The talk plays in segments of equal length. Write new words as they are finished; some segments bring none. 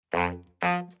And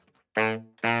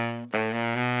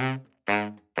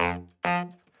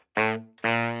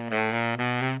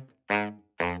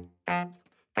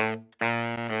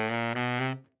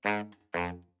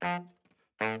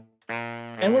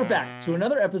we're back to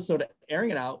another episode of Airing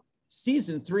It Out,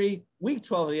 Season 3, Week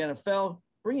 12 of the NFL,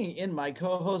 bringing in my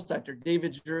co-host, Dr.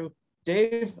 David Drew.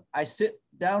 Dave, I sit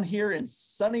down here in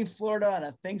sunny Florida on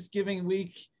a Thanksgiving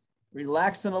week,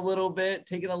 relaxing a little bit,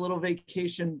 taking a little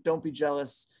vacation. Don't be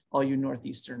jealous, all you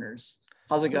Northeasterners.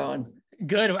 How's it going?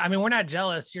 Good. I mean, we're not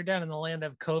jealous. You're down in the land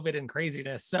of COVID and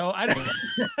craziness. So I don't.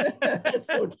 It's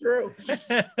so true.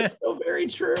 It's so very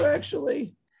true,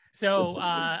 actually. So,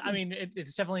 I mean,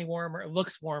 it's definitely warmer. It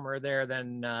looks warmer there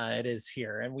than it is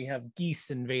here. And we have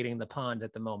geese invading the pond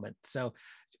at the moment. So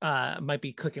might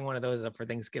be cooking one of those up for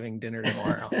Thanksgiving dinner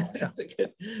tomorrow. So. That's a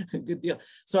good deal.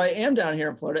 So I am down here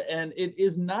in Florida, and it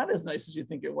is not as nice as you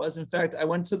think it was. In fact, I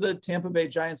went to the Tampa Bay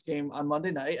Giants game on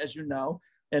Monday night, as you know.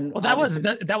 And well, that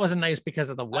wasn't nice because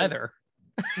of the weather.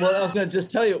 Well, I was going to just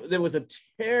tell you, there was a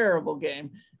terrible game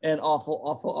and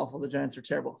awful. The Giants are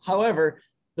terrible. However,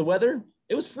 the weather,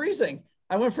 it was freezing.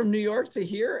 I went from New York to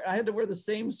here. I had to wear the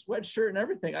same sweatshirt and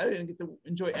everything. I didn't get to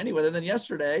enjoy any weather. Then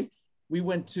yesterday, we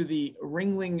went to the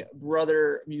Ringling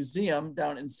Brother Museum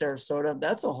down in Sarasota.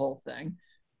 That's a whole thing.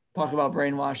 Talk about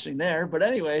brainwashing there. But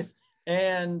anyways,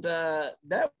 and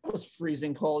that was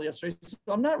freezing cold yesterday. So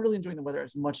I'm not really enjoying the weather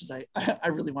as much as I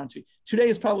really want to. Today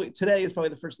is probably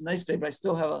the first nice day, but I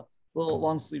still have a little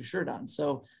long sleeve shirt on.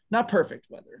 So not perfect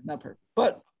weather,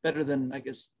 but better than, I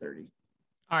guess, 30.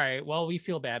 All right. Well, we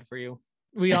feel bad for you.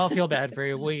 We all feel bad for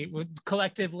you. We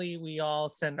collectively, we all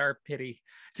send our pity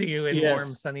to you in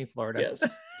warm, sunny Florida. Yes.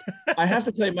 I have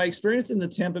to tell you, my experience in the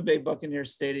Tampa Bay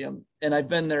Buccaneers Stadium, and I've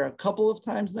been there a couple of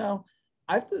times now,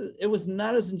 it was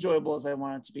not as enjoyable as I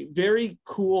wanted it to be. Very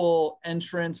cool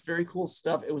entrance, very cool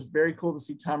stuff. It was very cool to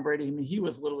see Tom Brady. I mean, he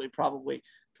was literally probably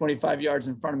 25 yards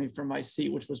in front of me from my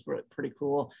seat, which was pretty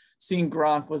cool. Seeing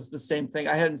Gronk was the same thing.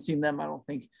 I hadn't seen them, I don't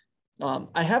think.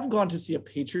 I have gone to see a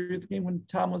Patriots game when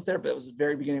Tom was there, but it was the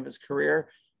very beginning of his career,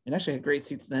 and actually had great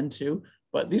seats then too.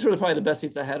 But these were probably the best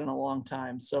seats I had in a long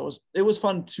time. So it was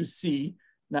fun to see,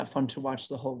 not fun to watch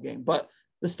the whole game. But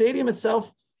the stadium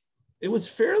itself, it was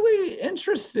fairly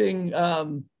interesting. I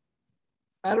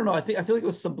don't know. I feel like it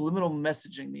was subliminal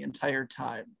messaging the entire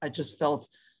time. I just felt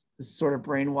this sort of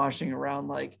brainwashing around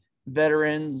like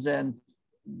veterans and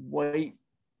white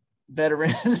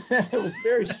veterans. It was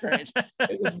very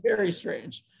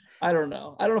strange. I don't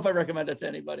know if I recommend it to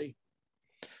anybody.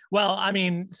 Well, I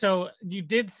mean, so you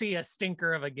did see a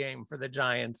stinker of a game for the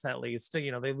Giants, at least.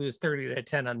 You know, they lose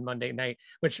 30-10 on Monday night,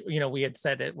 which, you know, we had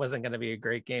said it wasn't going to be a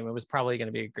great game. It was probably going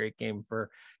to be a great game for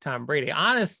Tom Brady.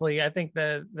 Honestly, I think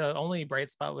the only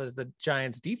bright spot was the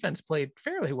Giants defense played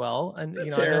fairly well. And,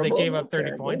 you know, I know they gave up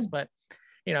 30 points, but,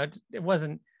 you know, there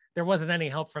wasn't any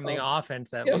help from the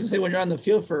offense. I was going to say, when you're on the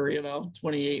field for,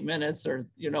 28 minutes or,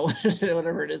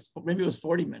 whatever it is, maybe it was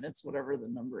 40 minutes, whatever the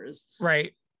number is.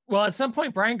 Right. Well, at some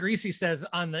point, Brian Griese says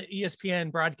on the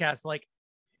ESPN broadcast, like,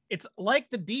 it's like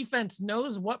the defense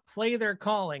knows what play they're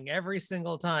calling every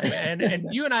single time. And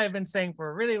you and I have been saying for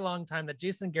a really long time that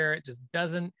Jason Garrett just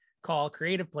doesn't call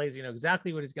creative plays. You know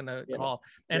exactly what he's going to call.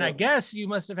 And I guess you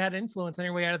must have had influence on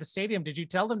your way out of the stadium. Did you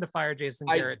tell them to fire Jason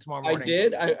Garrett tomorrow morning? I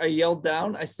did. I yelled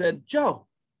down. I said, Joe,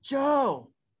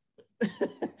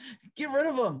 get rid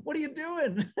of him. What are you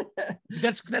doing?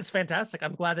 That's fantastic.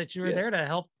 I'm glad that you were there to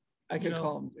help. I could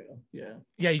call him Joe. Yeah.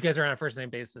 Yeah. You guys are on a first name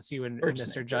basis, you and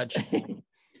Mr. Judge.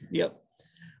 Yep.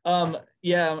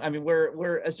 Yeah. I mean,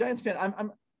 we're as Giants fan,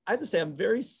 I have to say, I'm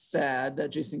very sad that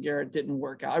Jason Garrett didn't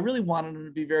work out. I really wanted him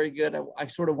to be very good. I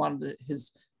sort of wanted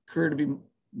his career to be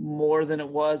more than it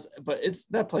was, but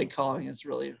that play calling is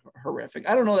really horrific.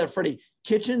 I don't know that Freddie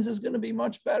Kitchens is going to be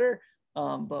much better,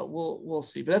 but we'll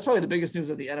see. But that's probably the biggest news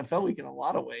of the NFL week in a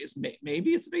lot of ways. Maybe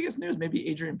it's the biggest news. Maybe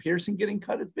Adrian Peterson getting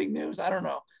cut is big news. I don't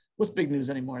know what's big news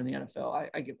anymore in the NFL.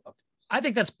 I give up. I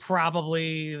think that's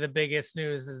probably the biggest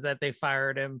news is that they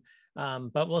fired him.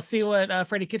 But we'll see what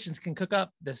Freddie Kitchens can cook up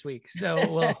this week. So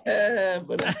we'll. Okay.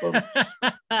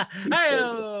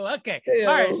 Hey-o.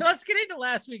 All right. So let's get into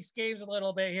last week's games a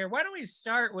little bit here. Why don't we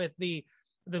start with the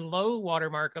low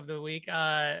watermark of the week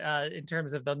in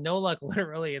terms of the no luck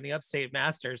literally in the Upstate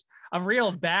Masters, a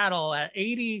real battle at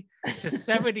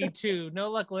 80-72. No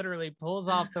luck literally pulls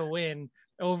off the win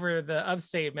over the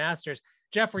Upstate Masters.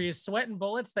 Jeff, were you sweating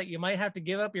bullets that you might have to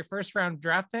give up your first round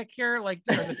draft pick here, like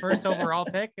for the first overall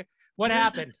pick? What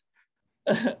happened?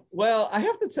 Well, I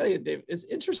have to tell you, Dave, it's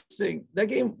interesting. That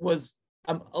game was,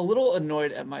 I'm a little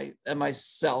annoyed at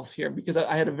myself here because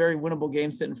I had a very winnable game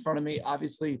sit in front of me.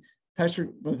 Obviously, Patrick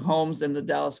Mahomes and the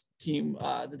Dallas game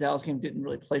didn't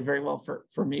really play very well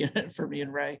for me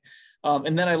and Ray.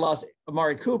 And then I lost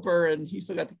Amari Cooper, and he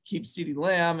still got to keep CeeDee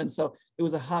Lamb. And so it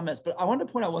was a hot mess. But I wanted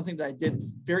to point out one thing that I did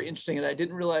very interesting that I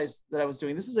didn't realize that I was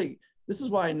doing. This is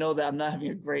why I know that I'm not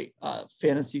having a great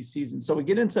fantasy season. So we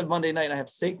get into Monday night, and I have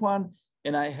Saquon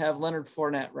and I have Leonard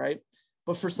Fournette, right?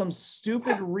 But for some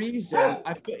stupid reason,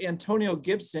 I put Antonio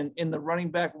Gibson in the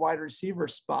running back wide receiver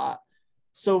spot.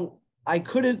 So I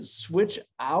couldn't switch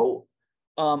out.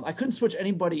 I couldn't switch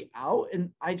anybody out.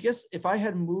 And I guess if I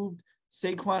had moved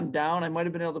Saquon down, I might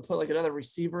have been able to put like another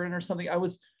receiver in or something. I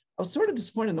was sort of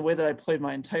disappointed in the way that I played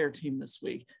my entire team this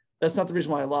week. That's not the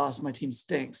reason why I lost. My team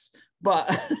stinks.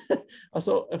 But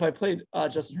also, if I played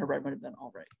Justin Herbert, I might have been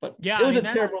all right. But yeah, it was a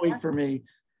terrible week for me.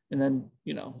 And then,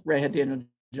 Ray had Daniel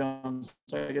Jones,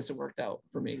 so I guess it worked out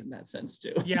for me in that sense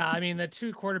too. Yeah, I mean, the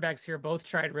two quarterbacks here both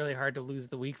tried really hard to lose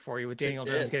the week for you, with Daniel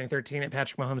Jones getting 13 and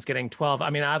Patrick Mahomes getting 12. I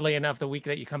mean, oddly enough, the week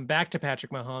that you come back to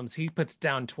Patrick Mahomes, he puts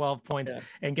down 12 points,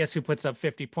 and guess who puts up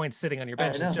 50 points sitting on your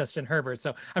bench? It's Justin Herbert.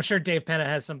 So I'm sure Dave Penna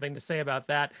has something to say about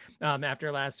that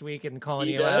after last week and calling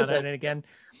you out. And again,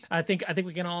 I think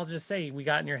we can all just say we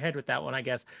got in your head with that one, I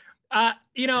guess. I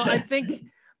think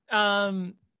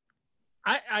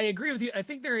I agree with you. I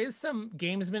think there is some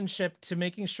gamesmanship to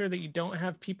making sure that you don't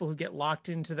have people who get locked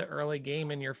into the early game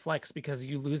in your flex, because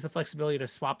you lose the flexibility to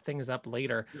swap things up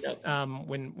later. Yep.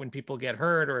 When people get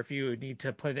hurt, or if you need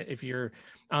to put it, if you're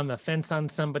on the fence on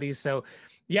somebody. So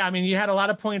yeah, I mean, you had a lot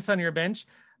of points on your bench.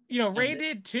 Ray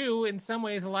did too. In some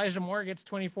ways, Elijah Moore gets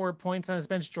 24 points on his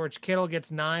bench. George Kittle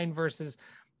gets 9 versus,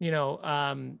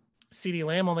 CeeDee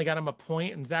Lamb only got him a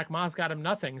point, and Zach Moss got him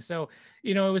nothing. So,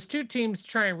 it was two teams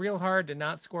trying real hard to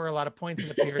not score a lot of points,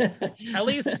 it appears. At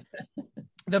least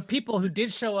the people who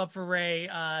did show up for Ray,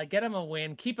 get him a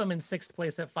win, keep him in 6th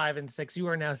place at 5-6. You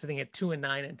are now sitting at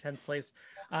 2-9 in 10th place.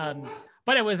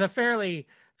 But it was a fairly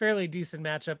decent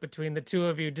matchup between the two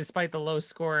of you, despite the low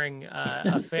scoring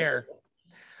affair.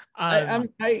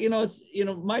 It's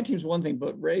my team's one thing,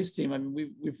 but Ray's team, I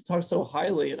mean, we've talked so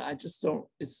highly, and I just don't.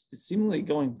 It's seemingly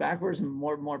going backwards and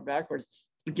more backwards.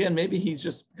 Again, maybe he's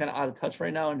just kind of out of touch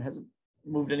right now and hasn't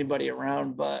moved anybody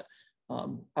around. But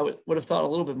I would have thought a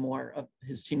little bit more of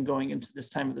his team going into this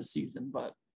time of the season.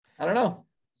 But I don't know.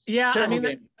 Yeah, I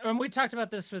mean, we talked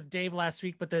about this with Dave last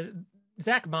week, but the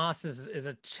Zach Moss is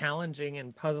a challenging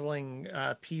and puzzling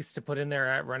piece to put in there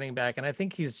at running back, and I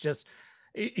think he's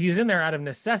in there out of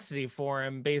necessity for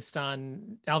him, based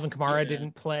on Alvin Kamara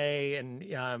didn't play,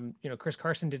 and Chris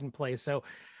Carson didn't play. So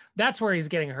that's where he's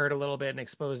getting hurt a little bit and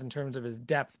exposed in terms of his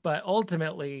depth. But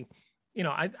ultimately,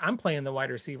 I'm playing the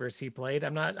wide receivers he played.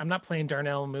 I'm not playing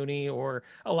Darnell Mooney or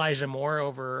Elijah Moore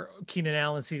over Keenan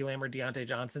Allen, CeeDee Lamb, or Deontay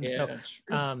Johnson. So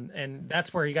and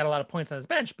that's where he got a lot of points on his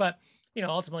bench. But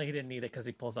ultimately he didn't need it because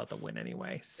he pulls out the win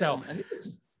anyway. So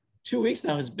 2 weeks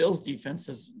now, his Bills defense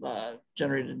has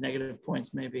generated negative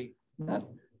points. Maybe not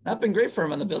been great for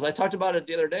him on the Bills. I talked about it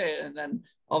the other day, and then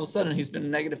all of a sudden he's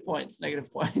been negative points.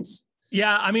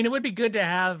 Yeah, I mean, it would be good to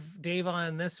have Dave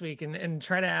on this week and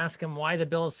try to ask him why the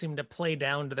Bills seem to play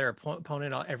down to their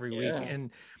opponent every week.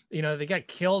 And, they got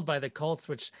killed by the Colts,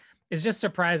 which is just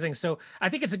surprising. So I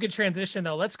think it's a good transition,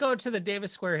 though. Let's go to the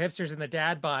Davis Square Hipsters and the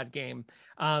Dad Bod game,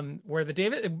 where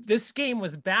this game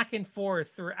was back and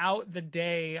forth throughout the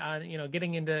day,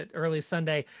 getting into early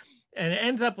Sunday. And it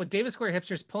ends up with Davis Square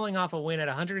Hipsters pulling off a win at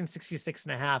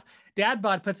 166.5. Dad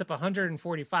Bod puts up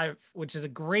 145, which is a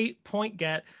great point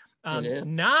get.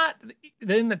 Not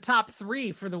in the top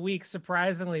 3 for the week,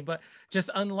 surprisingly, but just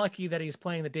unlucky that he's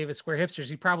playing the Davis Square Hipsters.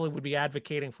 He probably would be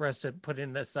advocating for us to put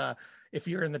in this. If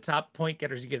you're in the top point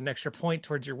getters, you get an extra point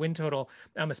towards your win total,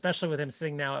 especially with him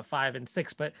sitting now at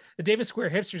 5-6. But the Davis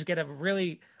Square Hipsters get a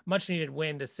really much needed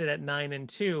win to sit at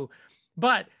 9-2.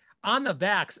 But on the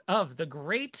backs of the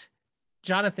great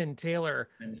Jonathan Taylor,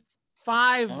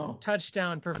 5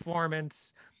 touchdown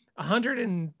performance, 100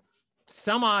 and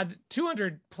some odd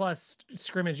 200 plus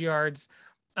scrimmage yards,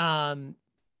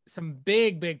 some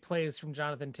big plays from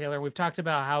Jonathan Taylor. We've talked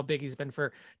about how big he's been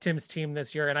for Tim's team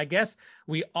this year, and I guess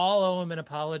we all owe him an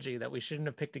apology that we shouldn't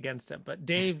have picked against him. But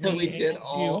Dave, you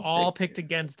all picked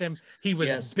against him. He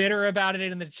was bitter about it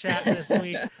in the chat this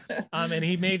week, and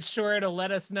he made sure to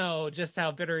let us know just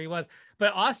how bitter he was.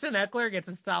 But Austin Eckler gets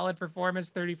a solid performance,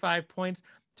 35 points.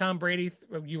 Tom Brady,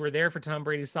 you were there for Tom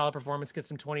Brady's solid performance, gets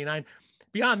him 29.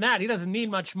 Beyond that, he doesn't need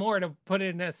much more to put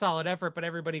in a solid effort, but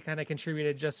everybody kind of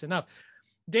contributed just enough.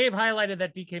 Dave highlighted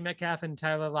that DK Metcalf and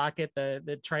Tyler Lockett,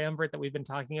 the triumvirate that we've been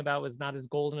talking about, was not as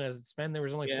golden as it's been. There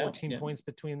was only 14 points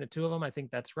between the two of them. I think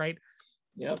that's right.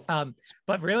 Yep.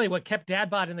 But really what kept dad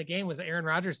bod in the game was Aaron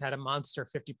Rodgers had a monster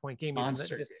 50-point game.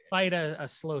 Despite a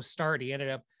slow start, he ended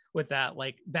up with that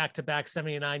like back-to-back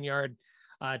 79-yard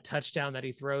touchdown that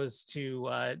he throws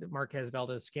to Marquez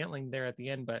Valdez-Scantling there at the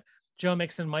end. But Joe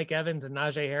Mixon, Mike Evans, and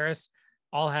Najee Harris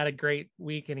all had a great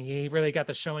week, and he really got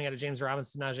the showing out of James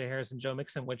Robinson, Najee Harris, and Joe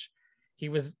Mixon, which he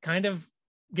was kind of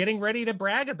getting ready to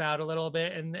brag about a little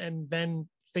bit, and then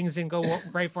things didn't go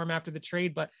right for him after the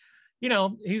trade. But you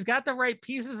know, he's got the right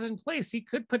pieces in place. He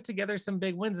could put together some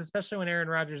big wins, especially when Aaron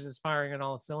Rodgers is firing on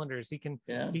all cylinders. He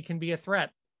can be a threat.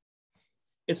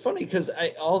 It's funny because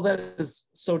all that is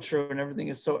so true and everything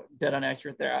is so dead on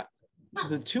accurate there.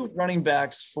 The two running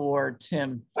backs for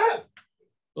Tim.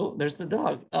 Oh, there's the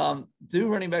dog. Two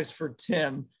running backs for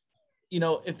Tim. You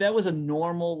know, if that was a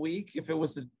normal week, if it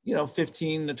was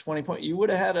 15 to 20 point, you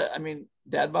would have had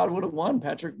Dad Bod would have won.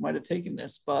 Patrick might have taken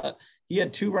this, but he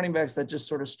had two running backs that just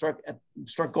sort of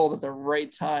struck gold at the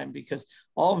right time, because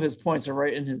all of his points are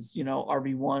right in his,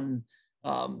 RB1,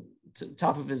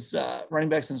 top of his running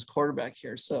backs and his quarterback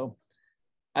here. So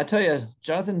I tell you,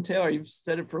 Jonathan Taylor, you've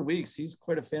said it for weeks. He's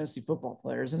quite a fantasy football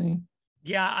player, isn't he?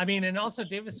 Yeah, and also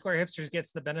Davis Square Hipsters gets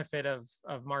the benefit of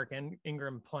Mark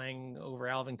Ingram playing over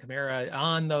Alvin Kamara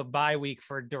on the bye week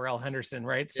for Darrell Henderson,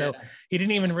 right? So he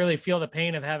didn't even really feel the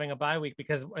pain of having a bye week,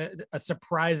 because a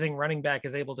surprising running back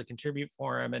is able to contribute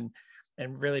for him and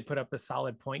really put up a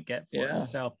solid point get for him.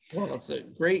 So, well, that's a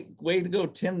great way to go,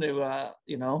 Tim, to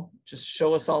just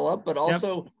show us all up, but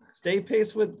also stay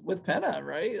pace with Penna,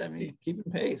 right? I mean,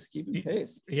 keeping pace.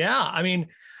 Yeah,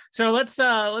 so let's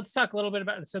talk a little bit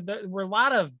about. So there were a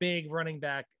lot of big running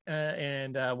back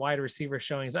and wide receiver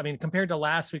showings. Compared to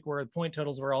last week, where the point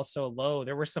totals were also low,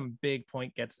 there were some big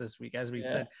point gets this week, as we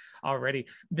said already.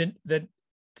 The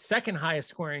second highest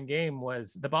scoring game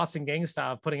was the Boston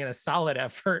Gangsta putting in a solid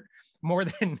effort,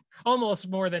 almost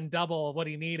more than double what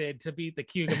he needed to beat the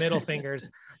Cuga Middle Fingers,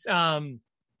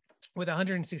 with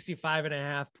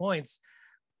 165.5 points.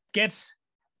 Gets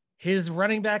his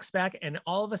running backs back, and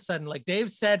all of a sudden, like Dave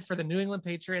said, for the New England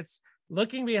Patriots,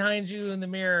 looking behind you in the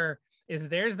mirror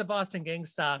there's the Boston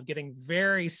Gangsta getting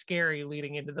very scary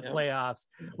leading into the playoffs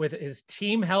with his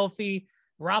team healthy.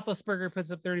 Roethlisberger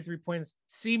puts up 33 points.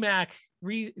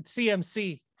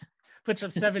 CMC puts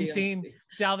up 17.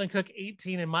 Dalvin Cook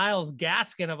 18, and Myles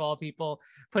Gaskin, of all people,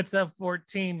 puts up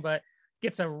 14, but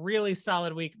gets a really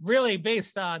solid week, really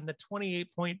based on the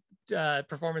 28-point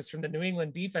performance from the New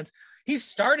England defense. He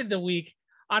started the week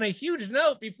on a huge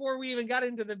note before we even got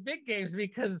into the big games,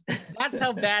 because that's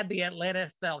how bad the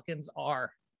Atlanta Falcons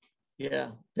are.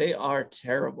 Yeah, they are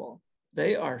terrible.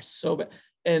 They are so bad.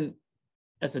 And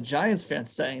as a Giants fan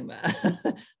saying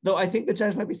that, though, I think the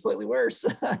Giants might be slightly worse.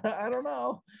 I don't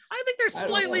know. I think they're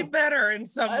slightly better in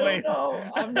some ways. I don't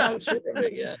know. I'm not sure of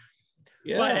it yet.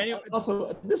 Yeah. But anyway,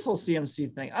 also, this whole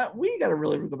CMC thing, we got to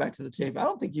really go back to the tape. I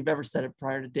don't think you've ever said it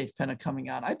prior to Dave Penna coming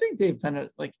on. I think Dave Penna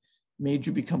made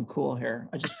you become cool here.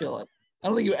 I just feel like I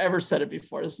don't think you ever said it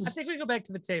before. I think we go back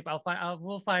to the tape.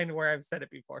 We'll find where I've said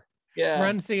it before. Yeah.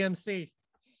 Run CMC.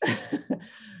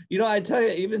 I tell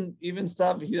you, even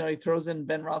stuff. He throws in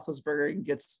Ben Roethlisberger and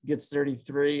gets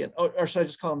 33, or should I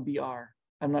just call him BR?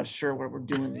 I'm not sure what we're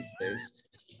doing these days.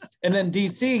 And then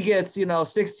DC gets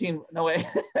 16. No way.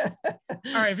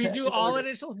 All right, if you do all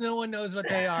initials, no one knows what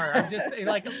they are. I'm just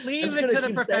leave it to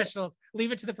the professionals.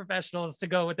 Leave it to the professionals to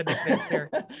go with the nicknames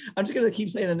here. I'm just gonna keep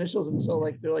saying initials until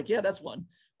they're like, yeah, that's one.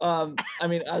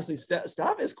 Honestly,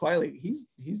 Stav is quietly. He's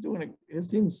doing his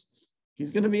team's. He's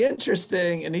going to be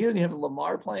interesting, and he didn't have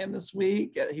Lamar playing this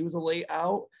week. He was a late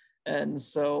out, and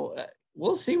so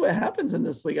we'll see what happens in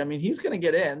this league. He's going to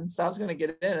get in. Stav's going to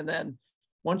get in, and then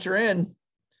once you're in,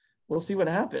 we'll see what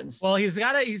happens. Well, he's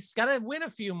got to win a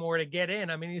few more to get in.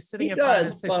 He's sitting at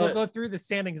 5-6. We'll go through the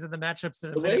standings and the matchups in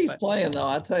a minute. The way he's playing, though,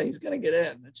 I'll tell you, he's going to get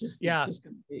in. It's just going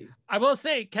to be. I will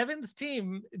say, Kevin's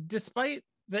team, despite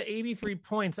the 83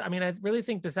 points, I really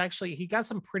think he got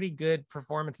some pretty good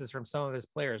performances from some of his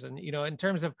players. And, in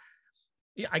terms of,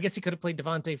 I guess he could have played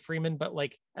Devontae Freeman, but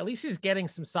at least he's getting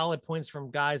some solid points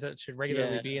from guys that should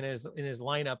regularly be in his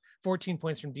lineup. 14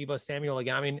 points from Deebo Samuel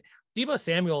again. Deebo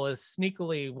Samuel is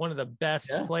sneakily one of the best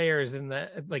players in the,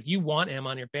 you want him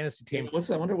on your fantasy team.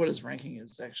 I wonder what his ranking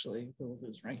is actually.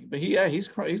 His ranking, but he's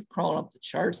crawling up the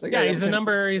charts. He's the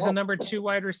number 2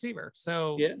 wide receiver.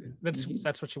 So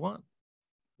that's what you want.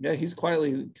 Yeah, he's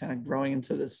quietly kind of growing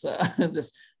into this.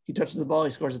 He touches the ball, he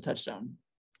scores a touchdown.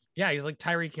 Yeah, he's like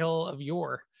Tyreek Hill of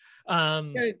yore.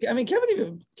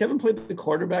 Kevin played the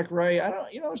quarterback right. I don't,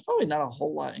 there's probably not a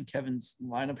whole lot in Kevin's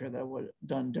lineup here that I would have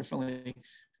done differently.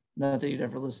 Not that you'd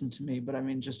ever listen to me, but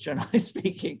just generally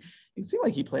speaking, it seemed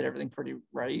like he played everything pretty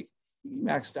right.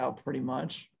 maxed out pretty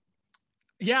much.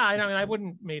 Yeah, I mean, I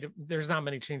wouldn't there's not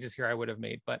many changes here I would have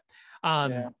made, but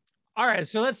Yeah. all right,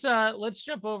 so let's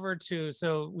jump over to,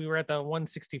 so we were at the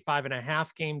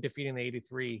 165.5 game, defeating the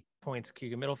 83 points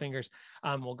Keegan Middle Fingers.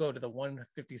 We'll go to the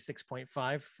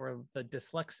 156.5 for the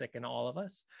dyslexic in all of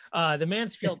us. The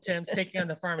Mansfield Temps taking on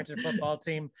the Farmington football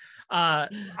team.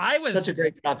 I was such a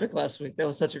great topic last week. That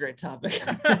was such a great topic.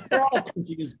 We're all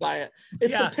confused by it.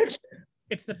 It's the picture.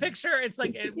 It's the picture. It's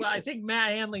like, I think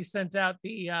Matt Hanley sent out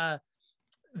the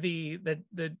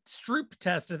Stroop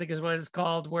test, I think is what it's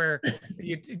called, where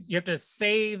you have to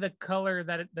say the color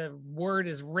that the word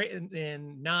is written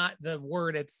in, not the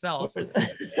word itself.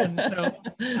 And so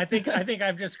I think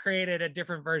I've just created a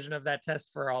different version of that test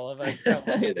for all of us. So,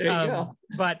 there you go.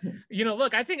 But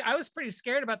look, I think I was pretty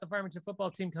scared about the Farmington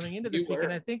football team coming into this week,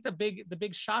 and I think the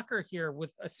big shocker here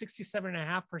with a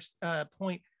 67.5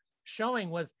 point showing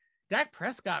was Dak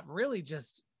Prescott really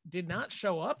just did not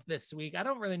show up this week. I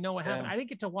don't really know what happened. I didn't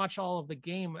get to watch all of the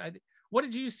game. What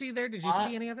did you see there? Did you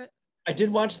see any of it? I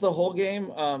did watch the whole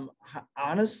game.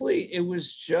 Honestly, it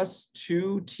was just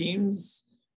two teams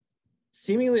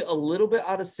seemingly a little bit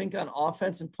out of sync on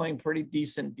offense and playing pretty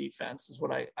decent defense is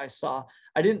what I saw.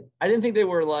 I didn't think they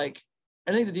were like,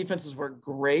 I think the defenses were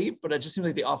great, but it just seemed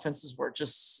like the offenses were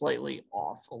just slightly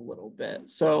off a little bit.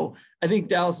 So I think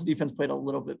Dallas' defense played a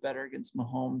little bit better against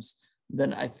Mahomes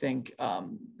than I think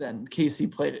than KC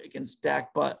played against Dak.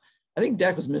 But I think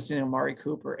Dak was missing Amari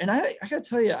Cooper. And I got to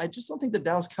tell you, I just don't think the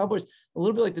Dallas Cowboys, a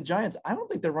little bit like the Giants, I don't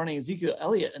think they're running Ezekiel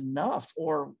Elliott enough,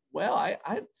 or, well, I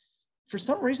for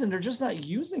some reason, they're just not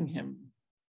using him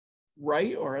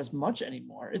right or as much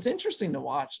anymore. It's interesting to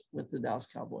watch with the Dallas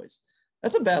Cowboys.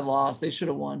 That's a bad loss. They should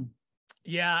have won.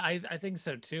 Yeah, I think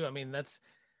so too. I mean, that's,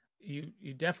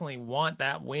 you definitely want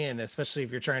that win, especially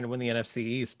if you're trying to win the NFC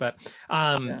East. But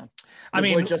I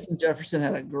mean, Justin Jefferson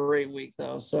had a great week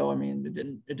though. So I mean,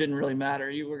 it didn't really matter.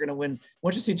 You were going to win.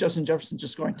 Once you see Justin Jefferson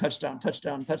just scoring touchdown.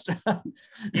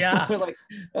 Yeah. We're like,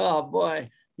 oh boy,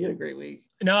 he had a great week.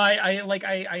 No,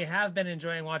 I have been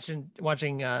enjoying watching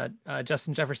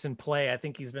Justin Jefferson play. I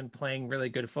think he's been playing really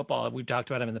good football. We've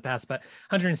talked about him in the past, but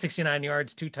 169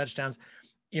 yards, 2 touchdowns.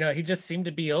 He just seemed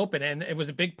to be open, and it was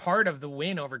a big part of the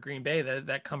win over Green Bay,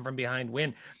 that come from behind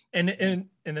win. And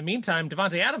in the meantime,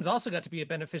 Devontae Adams also got to be a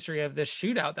beneficiary of this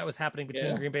shootout that was happening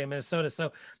between Green Bay and Minnesota.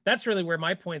 So that's really where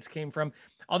my points came from.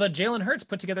 Although Jalen Hurts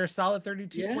put together a solid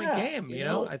 32-point game,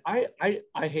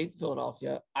 I hate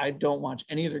Philadelphia. I don't watch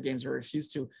any of their games, or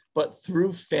refuse to, but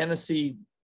through fantasy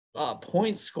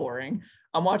point scoring,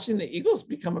 I'm watching the Eagles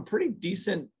become a pretty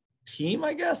decent team,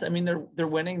 I guess. I mean, they're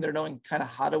winning, they're knowing kind of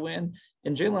how to win,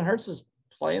 and Jalen Hurts is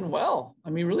playing well. I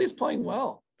mean, really is playing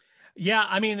well. Yeah,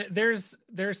 I mean, there's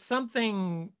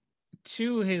something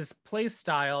to his play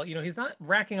style. He's not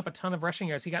racking up a ton of rushing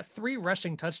yards. He got 3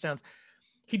 rushing touchdowns.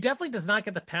 He definitely does not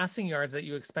get the passing yards that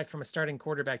you expect from a starting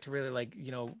quarterback to really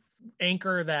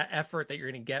anchor that effort that you're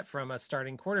going to get from a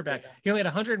starting quarterback. He only had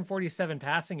 147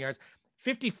 passing yards,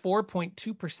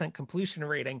 54.2% completion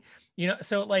rating.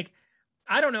 So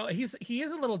I don't know. He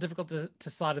is a little difficult to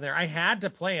slot in there. I had to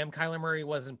play him. Kyler Murray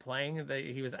wasn't playing.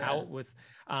 He was out with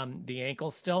the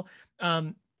ankle still.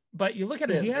 But you look at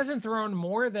him, he hasn't thrown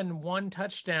more than 1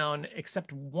 touchdown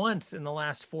except once in the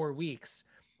last 4 weeks.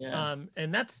 Yeah.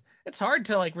 And it's hard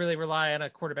to really rely on a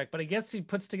quarterback, but I guess he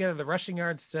puts together the rushing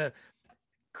yards to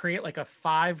create a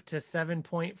 5 to 7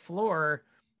 point floor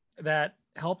that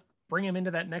help bring him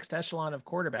into that next echelon of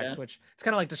quarterbacks, which it's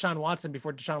kind of like Deshaun Watson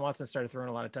before Deshaun Watson started throwing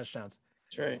a lot of touchdowns.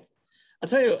 That's right. I'll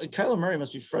tell you, Kyler Murray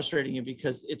must be frustrating you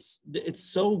because it's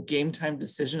so game time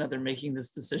decision that they're making this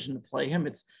decision to play him.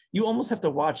 You almost have to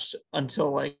watch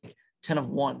until 10 of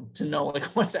 1 to know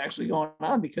what's actually going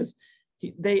on, because I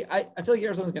feel like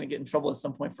Arizona's going to get in trouble at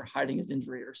some point for hiding his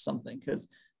injury or something, because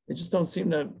they just don't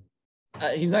seem to.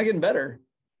 He's not getting better.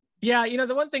 Yeah,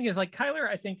 the one thing is Kyler,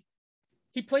 I think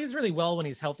he plays really well when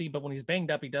he's healthy, but when he's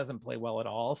banged up, he doesn't play well at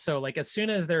all. So as soon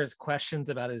as there's questions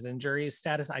about his injury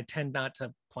status, I tend not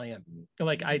to play him.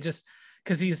 I just,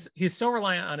 because he's so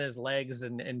reliant on his legs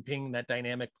and being that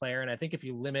dynamic player. And I think if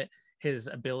you limit his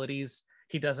abilities,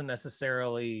 he doesn't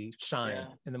necessarily shine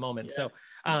in the moment. So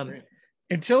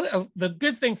until the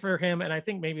good thing for him, and I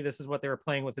think maybe this is what they were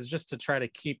playing with, is just to try to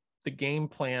keep the game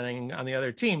planning on the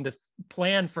other team to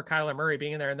plan for Kyler Murray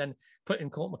being in there, and then put in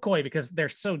Colt McCoy, because they're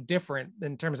so different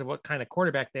in terms of what kind of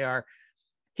quarterback they are.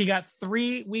 He got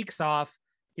 3 weeks off.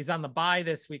 He's on the bye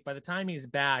this week. By the time he's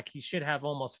back, he should have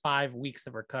almost 5 weeks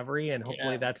of recovery, and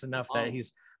hopefully that's enough that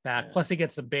he's back. Yeah. Plus he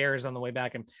gets the Bears on the way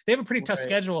back, and they have a pretty tough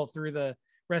schedule through the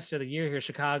rest of the year here.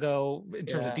 Chicago, in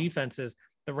terms of defenses,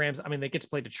 the Rams, I mean, they get to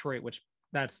play Detroit, which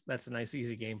that's a nice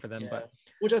easy game for them. But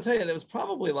which I'll tell you, that was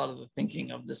probably a lot of the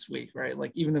thinking of this week, right?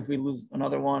 Like even if we lose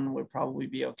another one, we'd probably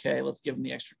be okay. Let's give them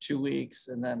the extra 2 weeks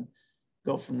and then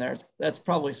go from there. That's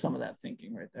probably some of that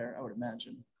thinking right there, I would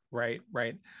imagine. Right.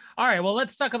 All right. Well,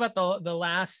 let's talk about the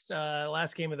last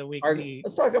game of the week.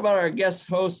 Let's talk about our guest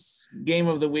host's game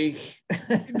of the week.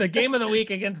 The game of the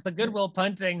week against the Goodwill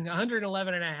Punting,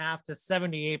 111.5 to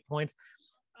 78 points.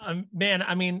 Man,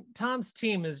 I mean, Tom's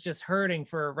team is just hurting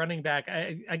for a running back.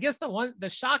 I guess the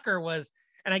shocker was,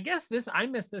 and I guess I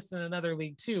missed this in another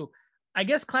league too. I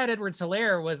guess Clyde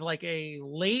Edwards-Helaire was like a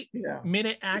late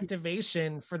minute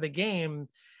activation for the game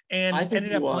and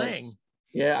ended up playing.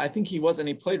 Yeah, I think he was, and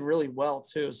he played really well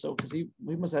too. So because we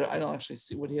must have, I don't actually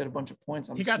see what he had a bunch of points.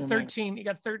 He got 13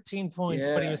 points,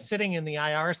 but he was sitting in the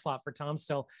IR slot for Tom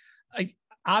still.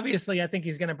 Obviously, I think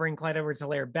he's going to bring Clyde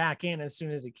Edwards-Helaire back in as soon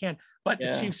as he can. But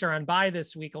the Chiefs are on bye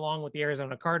this week, along with the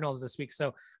Arizona Cardinals this week.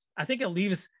 So I think it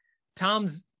leaves Tom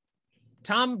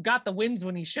got the wins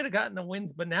when he should have gotten the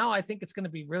wins, but now I think it's going to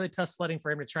be really tough sledding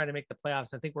for him to try to make the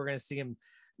playoffs. I think we're going to see him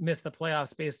miss the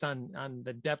playoffs based on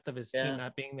the depth of his team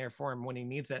not being there for him when he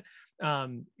needs it.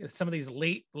 Some of these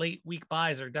late week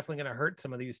buys are definitely going to hurt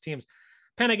some of these teams.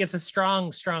 Penna gets a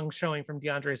strong showing from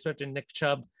DeAndre Swift and Nick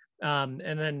Chubb. And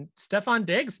then Stephon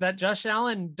Diggs, that Josh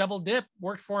Allen double dip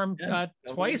worked for him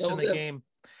twice in the game.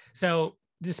 So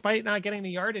despite not getting the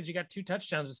yardage, you got 2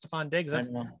 touchdowns with Stephon Diggs.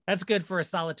 That's good for a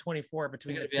solid 24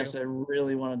 between the two. Yes, I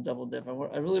really want to double dip.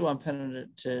 I really want Penna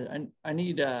to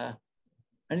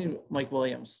I need Mike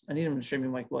Williams. I need him to trade me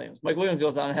Mike Williams. Mike Williams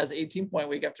goes on and has 18-point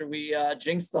week after we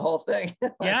jinxed the whole thing.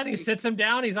 And he sits him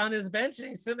down. He's on his bench and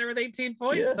he's sitting there with 18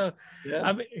 points. So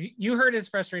you heard his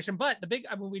frustration. But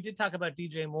we did talk about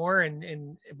DJ Moore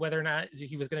and whether or not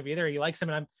he was going to be there. He likes him.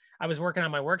 And I was working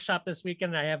on my workshop this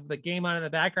weekend. And I have the game on in the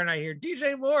background. I hear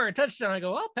DJ Moore, a touchdown. I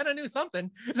go, well, Penna knew something.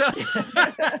 So,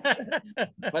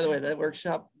 by the way, that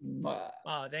workshop.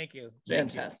 Oh, thank you.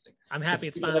 Fantastic. I'm happy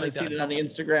it's finally done. Seen it on the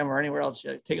Instagram or anywhere else.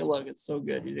 Take a look. It's so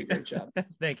good. You did a great job.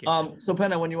 Thank you. So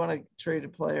Penna, when you want to trade a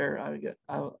player,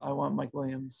 I want Mike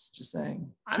Williams. Just saying.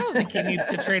 I don't think he needs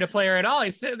to trade a player at all.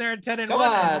 He's sitting there at 10-1. Come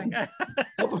on,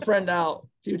 help a friend out.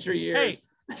 Future years.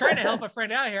 Hey, trying to help a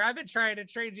friend out here. I've been trying to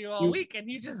trade you all week, and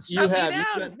you just shut me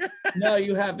down. No,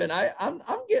 you have been. I'm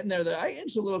getting there. Though I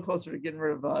inch a little closer to getting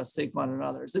rid of Saquon and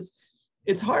others.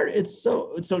 It's hard. It's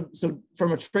so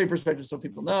from a trade perspective, so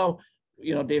people know.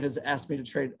 Dave has asked me to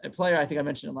trade a player. I think I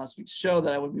mentioned in last week's show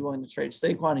that I would be willing to trade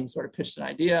Saquon. He sort of pitched an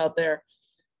idea out there.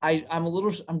 I'm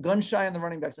gun shy on the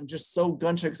running backs. I'm just so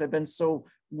gun shy because I've been so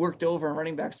worked over in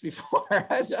running backs before.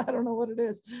 I don't know what it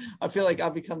is. I feel like I'll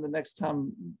become the next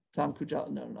Tom Kuchel.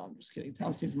 No, I'm just kidding.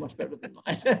 Tom seems much better than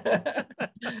mine.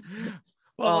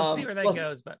 We'll see where that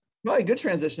goes, but probably a good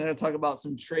transition there to talk about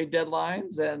some trade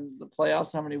deadlines and the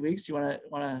playoffs. How many weeks you want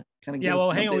to kind of? Yeah,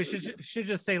 well, hang on. We should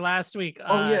just say last week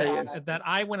that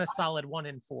I went a solid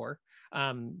 1-4.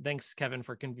 Thanks, Kevin,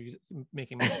 for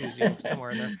making me choose you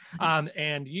somewhere in there.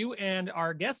 And you and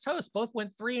our guest host both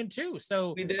went 3-2.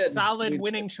 So solid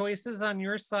winning choices on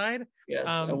your side. Yes.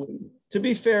 To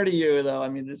be fair to you, though, I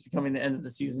mean, it's becoming the end of the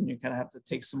season. You kind of have to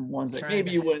take some ones that maybe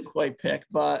you wouldn't quite pick,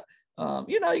 but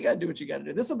you got to do what you got to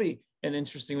do. This will be an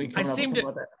interesting week. I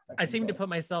seem to put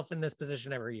myself in this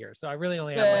position every year, so I really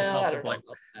only have myself to blame.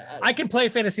 I can play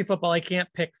fantasy football. I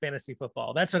can't pick fantasy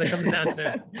football. That's what it comes down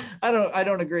to. I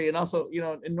don't agree. And also,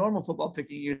 in normal football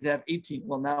picking, you'd have 18.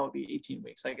 Well, now it'd be 18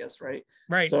 weeks, I guess, right?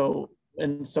 Right.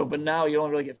 But now you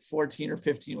only really get 14 or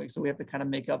 15 weeks, so we have to kind of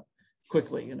make up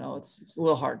quickly. It's a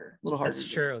little harder. That's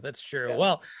true. Yeah.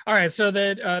 Well, all right. So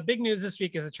the big news this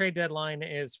week is the trade deadline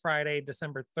is Friday,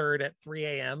 December 3rd at 3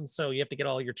 a.m. So you have to get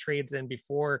all your trades in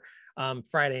before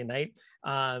Friday night.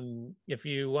 If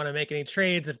you want to make any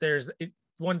trades,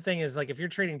 one thing is, like, if you're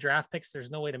trading draft picks,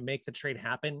 there's no way to make the trade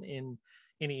happen in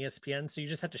ESPN. So you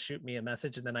just have to shoot me a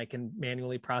message and then I can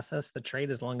manually process the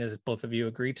trade as long as both of you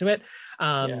agree to it.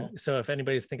 So if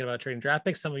anybody's thinking about trading draft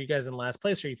picks, some of you guys in last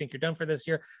place, or you think you're done for this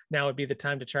year, now would be the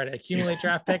time to try to accumulate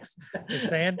draft picks. Just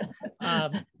saying.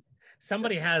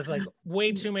 Somebody has like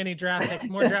way too many draft picks,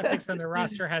 more draft picks than the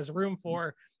roster has room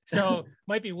for. So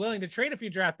might be willing to trade a few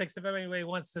draft picks if anybody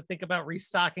wants to think about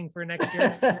restocking for next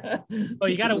year.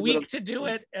 But you got a week to do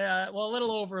it. A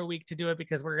little over a week to do it,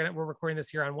 because we're recording this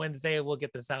here on Wednesday. We'll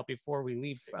get this out before we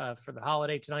leave for the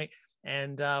holiday tonight,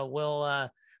 and we'll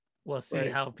see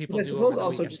how people do. I suppose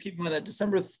also just keep in mind that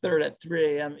December 3rd at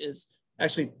 3 a.m. is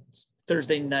actually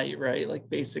Thursday night, right? Like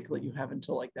basically you have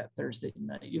until like that Thursday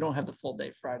night. You don't have the full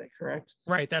day Friday, correct?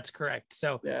 Right, that's correct.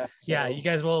 So yeah, you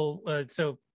guys will.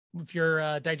 So if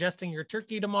you're digesting your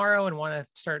turkey tomorrow and want to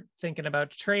start thinking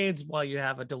about trades while you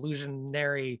have a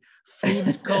delusionary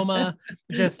food coma,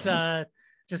 just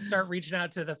start reaching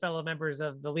out to the fellow members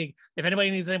of the league. If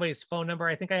anybody needs anybody's phone number,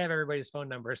 I think I have everybody's phone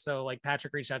number. So like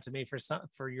Patrick reached out to me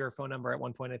for your phone number at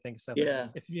one point, I think. So yeah,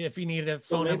 if you need a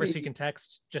phone number so you can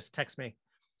text, just text me.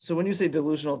 So when you say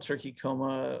delusional turkey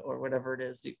coma or whatever it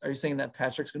is, are you saying that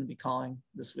Patrick's going to be calling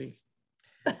this week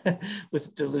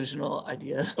with delusional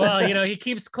ideas? Well, he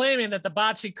keeps claiming that the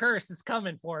bocce curse is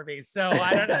coming for me. So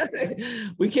I don't know.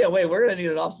 We can't wait. We're going to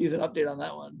need an off-season update on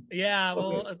that one. Yeah.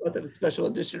 Well, with a special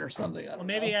edition or something. Well,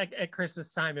 maybe at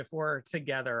Christmas time, if we're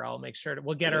together, I'll make sure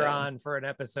we'll get her on for an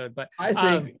episode. But I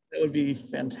think that would be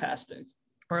fantastic.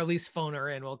 Or at least phone her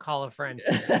in. We'll call a friend.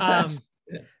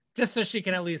 Just so she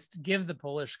can at least give the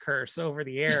Polish curse over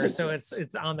the air. So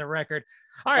it's on the record.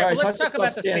 All right, well, let's talk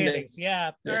about the standings.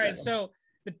 Yeah. All right. So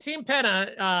the Team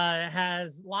Penna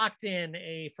has locked in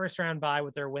a first round bye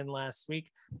with their win last week.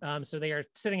 So they are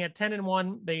sitting at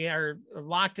 10-1. They are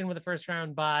locked in with a first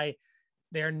round bye.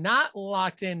 They are not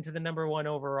locked into the number 1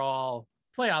 overall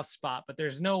playoff spot, but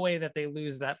there's no way that they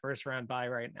lose that first round bye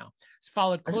right now. It's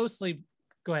followed closely.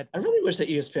 Go ahead. I really wish that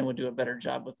ESPN would do a better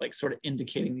job with like sort of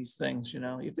indicating these things. You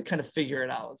have to kind of figure it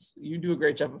out. You do a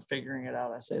great job of figuring it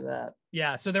out. I say that.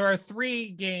 Yeah. So there are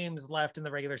 3 games left in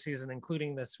the regular season,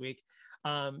 including this week.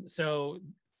 So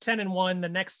 10-1, the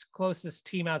next closest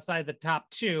team outside the top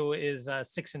 2 is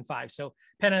 6-5. So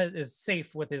Penna is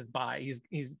safe with his bye.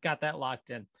 He's got that locked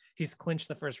in. He's clinched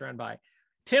the first round bye.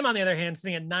 Tim, on the other hand,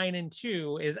 sitting at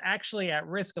 9-2, is actually at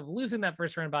risk of losing that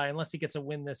first round bye unless he gets a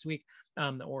win this week,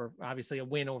 or obviously a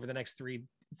win over the next three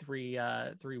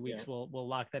weeks. We'll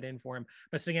lock that in for him.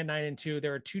 But sitting at 9-2,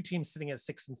 there are 2 teams sitting at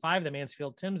 6-5: the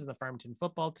Mansfield Tims and the Farmington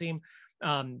football team.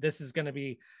 This is going to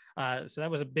be so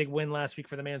that was a big win last week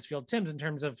for the Mansfield Tims in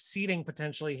terms of seeding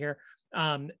potentially here.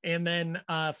 And then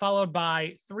followed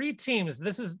by 3 teams.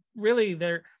 This is really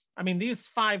these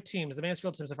 5 teams, the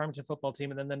Mansfield Tims, the Farmington football team,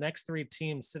 and then the next 3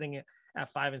 teams sitting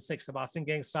at 5 and 6, the Boston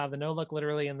Gangstav, the No Luck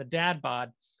Literally, and the Dad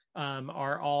Bod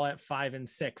are all at 5 and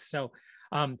 6. So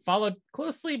followed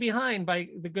closely behind by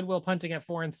the Goodwill Punting at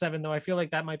 4 and 7, though I feel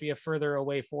like that might be a further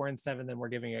away 4 and 7 than we're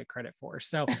giving it credit for.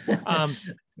 So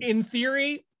in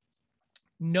theory,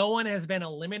 no one has been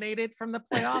eliminated from the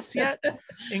playoffs yet,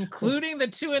 including the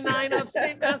 2-9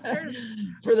 Upstate Masters.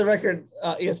 For the record,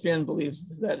 ESPN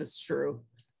believes that is true.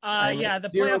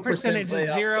 The playoff percentage is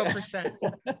 0%.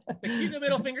 The Cuba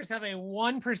Middle Fingers have a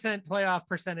 1% playoff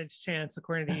percentage chance,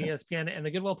 according to ESPN, and the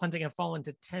Goodwill Punting have fallen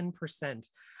to 10%.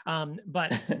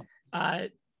 I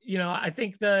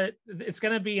think it's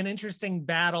going to be an interesting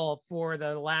battle for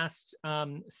the last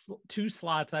 2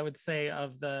 slots, I would say,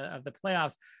 of the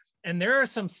playoffs. And there are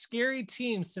some scary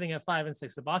teams sitting at 5 and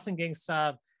 6. The Boston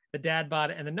Gangstav, the Dad Bod,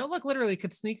 and the No Luck Literally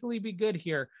could sneakily be good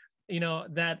here.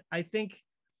 That I think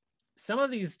some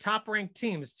of these top ranked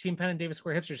teams, Team Penn and Davis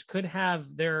Square Hipsters, could have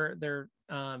their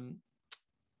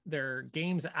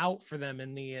games out for them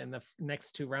in the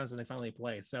next 2 rounds when they finally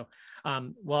play. So,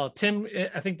 Tim,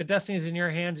 I think the destiny is in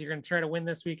your hands. You're going to try to win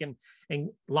this week and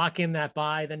lock in that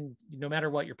bye. Then no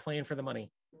matter what, you're playing for the money.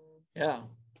 Yeah.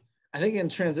 I think in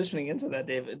transitioning into that,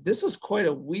 David, this is quite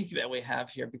a week that we have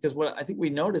here, because what I think we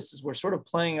noticed is we're sort of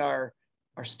playing our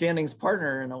standings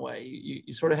partner in a way.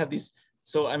 You sort of have these.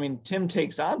 So, Tim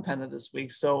takes on Penna this week.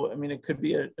 So, it could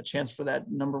be a chance for that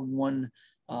number 1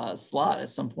 slot at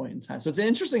some point in time. So it's an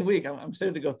interesting week. I'm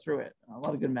excited to go through it. A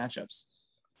lot of good matchups.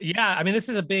 Yeah, this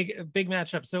is a big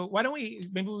matchup. So why don't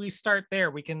we start there?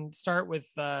 We can start with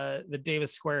the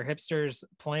Davis Square Hipsters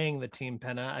playing the Team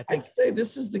Penna. I think I'd say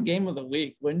this is the game of the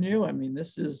week, wouldn't you?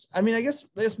 This is. I guess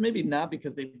maybe not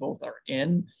because they both are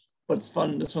in, but it's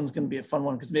fun. This one's going to be a fun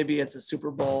one because maybe it's a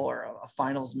Super Bowl or a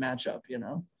finals matchup.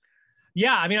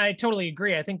 Yeah, I totally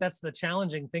agree. I think that's the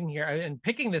challenging thing here. And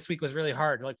picking this week was really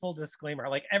hard. Like, full disclaimer,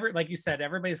 like you said,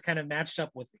 everybody's kind of matched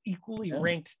up with equally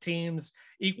ranked teams,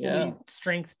 equally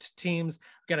strengthed teams.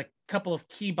 We've got a couple of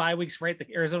key bye weeks, right? The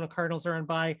Arizona Cardinals are on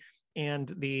bye, and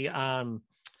the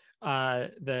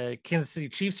Kansas City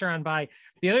Chiefs are on bye.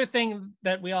 The other thing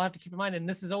that we all have to keep in mind, and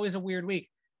this is always a weird week,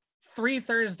 3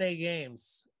 Thursday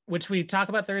games, which we talk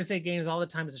about Thursday games all the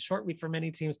time. It's a short week for many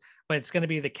teams, but it's going to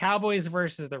be the Cowboys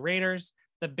versus the Raiders,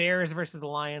 the Bears versus the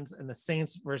Lions, and the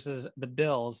Saints versus the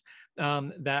Bills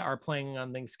that are playing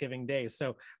on Thanksgiving Day.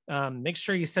 So make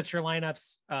sure you set your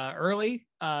lineups early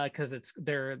because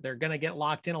they're going to get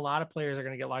locked in. A lot of players are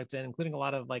going to get locked in, including a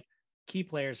lot of like key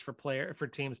players for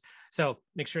teams. So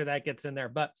make sure that gets in there.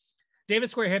 But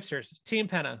Davis Square Hipsters, Team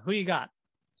Penna, who you got?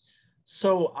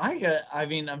 So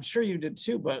I'm sure you did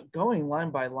too, but going line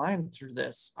by line through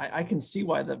this, I can see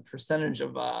why the percentage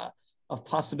of of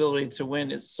possibility to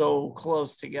win is so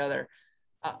close together.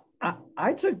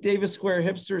 I took Davis Square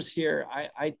Hipsters here.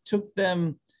 I took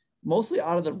them mostly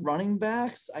out of the running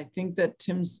backs. I think that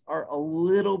Tim's are a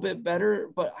little bit better,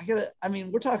 but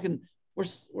we're talking,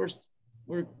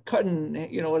 we're cutting,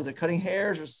 what is it? Cutting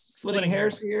hairs or splitting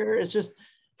hairs here. It's just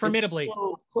formidably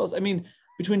so close. I mean,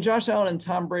 between Josh Allen and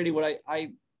Tom Brady,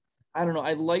 I don't know.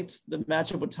 I liked the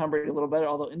matchup with Tom Brady a little better,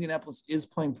 although Indianapolis is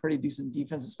playing pretty decent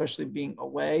defense, especially being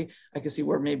away. I can see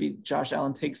where maybe Josh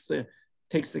Allen takes the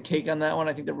cake on that one.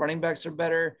 I think the running backs are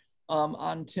better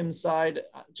on Tim's side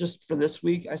just for this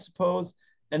week, I suppose.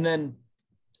 And then,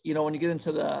 when you get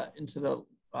into the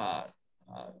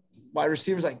wide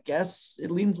receivers, I guess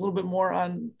it leans a little bit more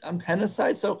on Penna's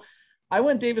side. So I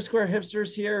went Davis Square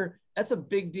Hipsters here. That's a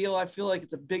big deal. I feel like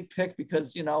it's a big pick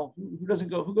because, who goes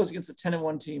against a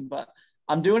 10-1 team, but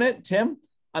I'm doing it. Tim,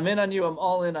 I'm in on you. I'm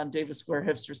all in on Davis Square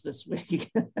Hipsters this week.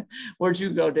 Where'd you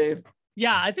go, Dave?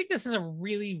 Yeah, I think this is a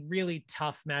really, really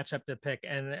tough matchup to pick.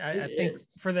 And I think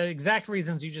for the exact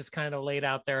reasons you just kind of laid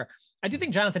out there, I do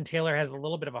think Jonathan Taylor has a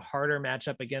little bit of a harder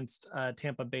matchup against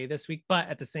Tampa Bay this week, but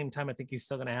at the same time, I think he's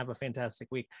still going to have a fantastic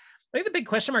week. I think the big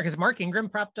question mark is Mark Ingram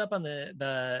propped up on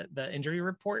the injury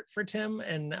report for Tim.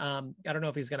 And I don't know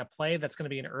if he's going to play. That's going to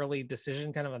be an early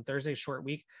decision kind of on Thursday, short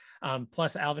week.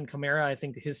 Plus Alvin Kamara, I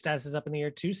think his status is up in the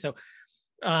air too. So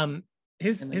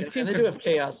his team, they do have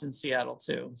chaos in Seattle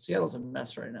too. Seattle's a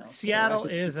mess right now. Seattle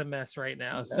is a mess right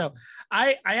now. Yeah. So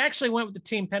I actually went with the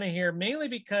Team Penna here mainly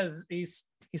because he's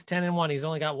 10-1. He's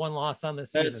only got one loss on the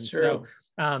season. That's true.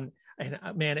 So and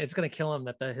man, it's going to kill him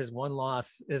that his one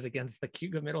loss is against the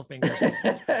Cuba Middle Fingers.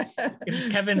 It's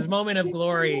Kevin's moment of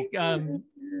glory. But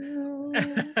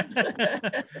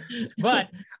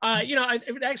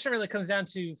it actually really comes down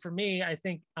to, for me, I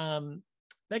think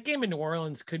that game in New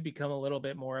Orleans could become a little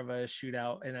bit more of a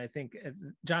shootout. And I think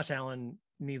Josh Allen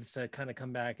needs to kind of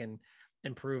come back and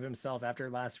improve himself after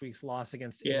last week's loss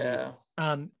against Indy.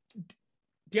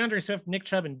 DeAndre Swift, Nick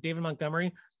Chubb, and David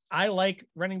Montgomery. I like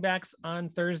running backs on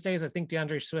Thursdays. I think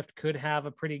DeAndre Swift could have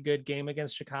a pretty good game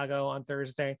against Chicago on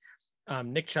Thursday.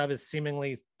 Nick Chubb is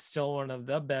seemingly still one of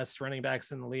the best running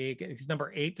backs in the league. He's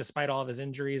number 8, despite all of his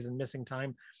injuries and missing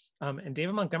time. And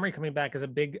David Montgomery coming back is a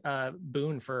big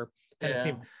boon for Tennessee.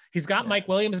 Yeah. He's got Mike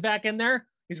Williams back in there.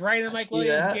 He's riding the Mike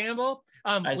Williams gamble,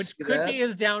 which could be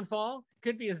his downfall.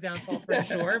 Could be his downfall for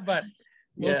sure, but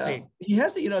we'll see. He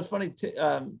has to, it's funny.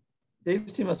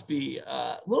 Dave's team must be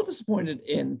a little disappointed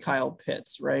in Kyle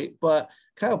Pitts, right? But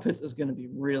Kyle Pitts is going to be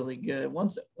really good.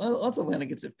 Once Atlanta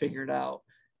gets it figured out,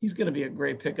 he's going to be a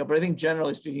great pickup. But I think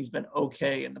generally speaking, he's been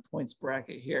okay in the points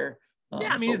bracket here.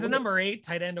 He's the number 8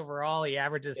 tight end overall. He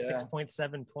averages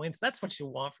 6.7 points. That's what you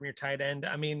want from your tight end.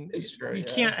 I mean, it's true, you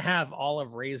can't have all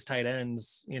of Ray's tight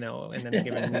ends, in any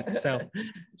given week. So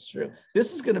it's true.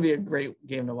 This is going to be a great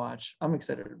game to watch. I'm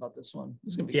excited about this one.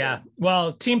 It's going to be good.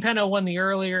 Well, Team Penna won the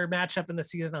earlier matchup in the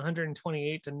season,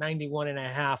 128 to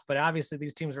 91.5. But obviously,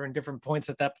 these teams were in different points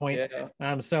at that point.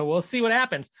 Yeah. So we'll see what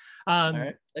happens. All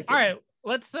right.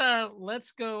 Let's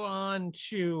go on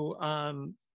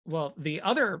to the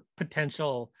other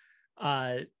potential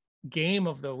game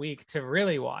of the week to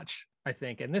really watch, I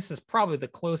think, and this is probably the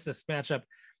closest matchup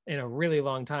in a really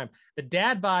long time, the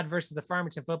Dad Bod versus the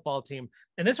Farmington football team.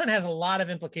 And this one has a lot of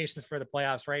implications for the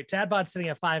playoffs, right? Dad Bod sitting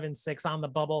at 5-6 on the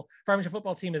bubble. Farmington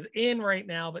football team is in right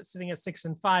now, but sitting at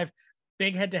 6-5.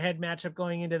 Big head-to-head matchup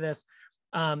going into this,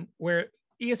 where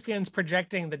ESPN's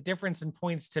projecting the difference in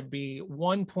points to be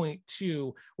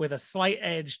 1.2 with a slight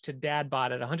edge to Dad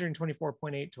Bod at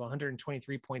 124.8 to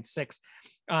 123.6.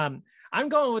 I'm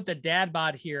going with the Dad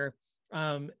Bod here.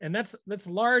 And that's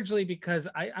largely because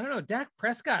I don't know, Dak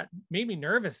Prescott made me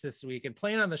nervous this week, and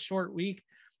playing on the short week.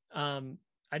 I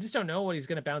just don't know what he's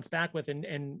going to bounce back with.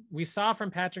 And we saw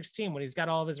from Patrick's team, when he's got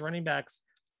all of his running backs,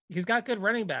 he's got good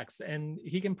running backs and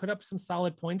he can put up some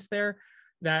solid points there.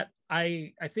 That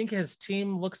I think his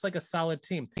team looks like a solid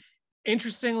team.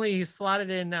 Interestingly, he slotted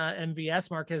in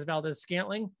MVS, Marquez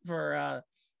Valdes-Scantling, for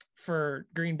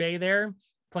Green Bay there,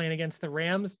 playing against the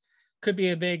Rams. Could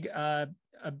be a big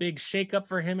shakeup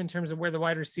for him in terms of where the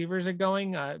wide receivers are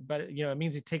going. But it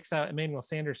means he takes out Emmanuel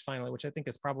Sanders finally, which I think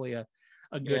is probably a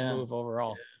good move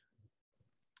overall.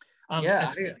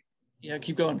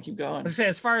 Keep going. I say,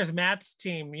 as far as Matt's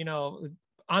team,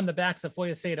 on the backs of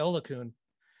Foyesade Olakun.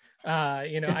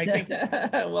 I think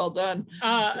well done.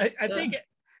 I think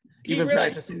you've been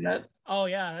practicing that. Oh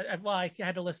yeah. Well, I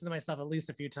had to listen to myself at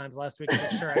least a few times last week to make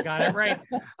sure I got it right.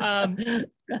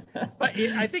 But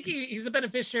I think he's the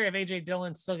beneficiary of AJ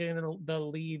Dillon still getting the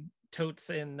lead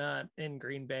totes in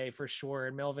Green Bay for sure.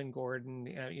 And Melvin Gordon,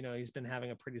 he's been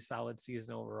having a pretty solid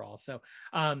season overall. So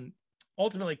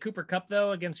Ultimately, Cooper Kupp,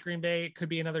 though, against Green Bay, it could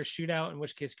be another shootout, in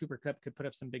which case Cooper Kupp could put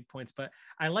up some big points. But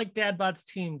I like Dad Bod's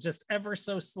team just ever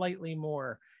so slightly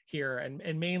more here,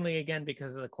 and mainly, again,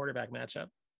 because of the quarterback matchup.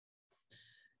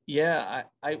 Yeah,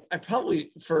 I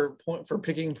probably for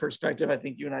picking perspective, I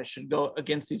think you and I should go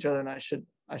against each other, and I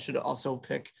should also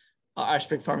pick I should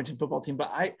pick Farmington football team.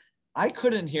 But I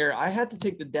couldn't hear. I had to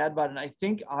take the Dad Bod, and I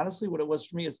think honestly, what it was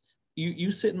for me is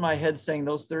you sit in my head saying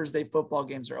those Thursday football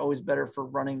games are always better for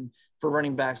running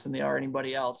backs than they are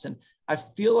anybody else. And I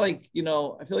feel like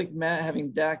Matt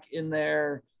having Dak in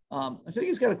there. I feel like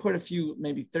he's got quite a few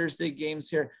maybe Thursday games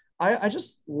here. I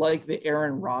just like the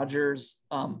Aaron Rodgers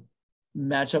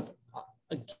matchup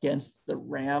against the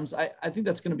Rams. I think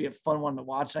that's going to be a fun one to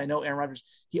watch. I know Aaron Rodgers,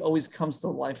 he always comes to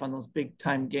life on those big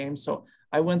time games. So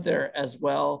I went there as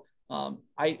well.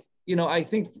 I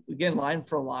think again, line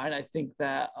for line, I think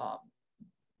that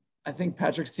I think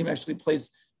Patrick's team actually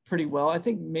plays pretty well. I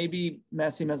think maybe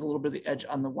Matt's team has a little bit of the edge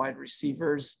on the wide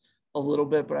receivers a little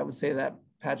bit, but I would say that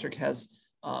Patrick has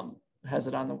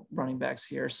it on the running backs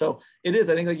here. So it is,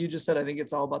 I think like you just said, I think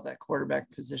it's all about that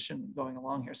quarterback position going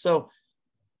along here. So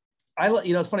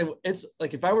it's funny. It's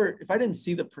like, if I didn't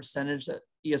see the percentage that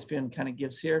ESPN kind of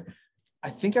gives here, I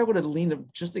think I would have leaned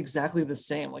just exactly the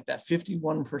same, like that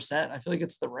 51%. I feel like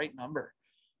it's the right number.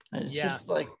 And it's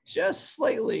just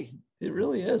slightly, it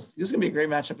really is. This is gonna be a great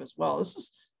matchup as well. This is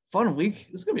fun week.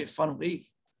 This is gonna be a fun week.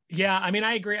 Yeah, I mean,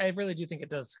 I agree. I really do think it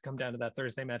does come down to that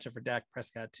Thursday matchup for Dak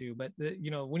Prescott too. But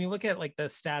when you look at like the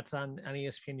stats on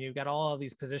ESPN, you've got all of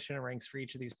these position ranks for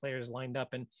each of these players lined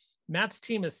up, and Matt's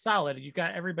team is solid. You've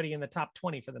got everybody in the top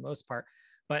 20 for the most part,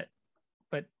 but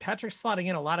Patrick's slotting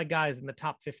in a lot of guys in the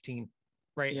top 15,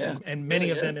 right? Yeah, and many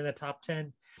of them in the top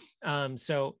 10.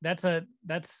 So that's a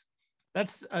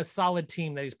solid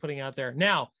team that he's putting out there.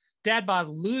 Now, Dad Bod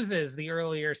loses the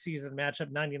earlier season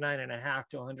matchup 99.5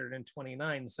 to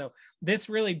 129. So this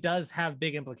really does have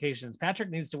big implications.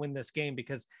 Patrick needs to win this game,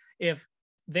 because if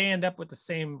they end up with the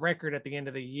same record at the end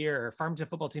of the year, Farmington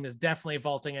football team is definitely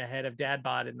vaulting ahead of Dad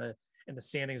Bod in the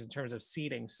standings in terms of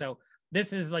seeding. So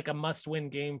this is like a must-win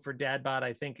game for Dad Bod,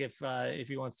 I think, if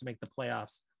he wants to make the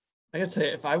playoffs. I gotta tell you,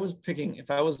 if I was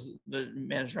the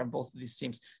manager on both of these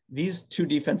teams, these two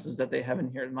defenses that they have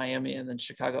in here in Miami and then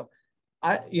Chicago,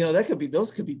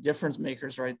 those could be difference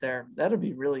makers right there. That'd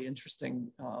be really interesting.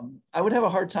 I would have a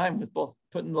hard time with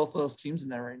putting both of those teams in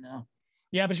there right now.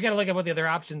 Yeah, but you got to look at what the other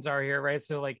options are here, right?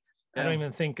 So I don't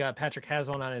even think Patrick has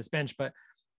one on his bench, but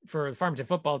for the Farmington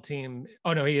football team,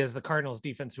 oh no, he is the Cardinals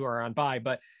defense who are on bye,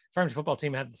 but Farmington football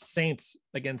team had the Saints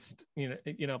against,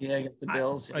 against the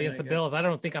Bills. Against the Bills. I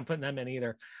don't think I'm putting them in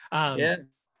either. Yeah.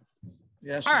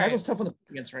 Chicago's tough one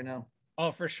against right now.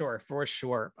 Oh, for sure.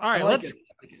 All right,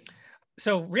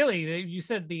 So really, you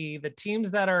said the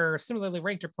teams that are similarly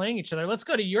ranked are playing each other. Let's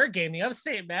go to your game, the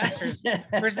Upstate Masters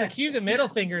versus the Cayuga Middle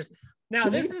Fingers. Now,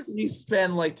 you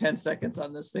spend like 10 seconds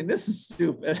on this thing. This is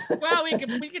stupid. Well, we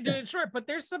could do it short, but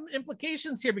there's some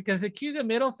implications here, because the Cayuga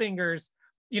Middle Fingers,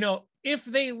 if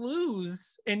they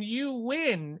lose and you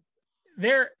win,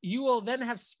 you will then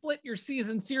have split your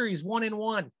season series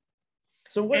 1-1.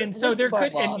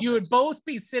 You would both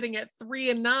be sitting at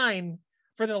 3-9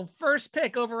 for the first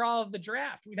pick overall of the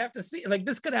draft. We'd have to see, like,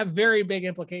 this could have very big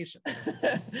implications.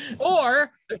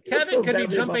 Or Kevin could be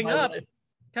jumping up.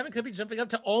 Kevin could be jumping up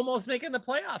to almost making the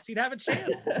playoffs. He'd have a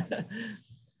chance.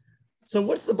 So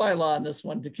what's the bylaw on this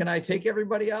one? Can I take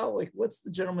everybody out? Like, what's the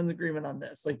gentleman's agreement on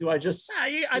this? Like, do I just...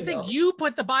 I think you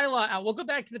put the bylaw out. We'll go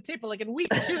back to the table. Like in week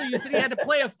 2, you said you had to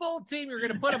play a full team. You're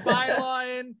going to put a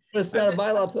bylaw in. But it's not a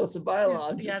bylaw until it's a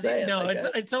bylaw. I'm just saying. No,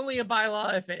 it's only a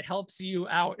bylaw if it helps you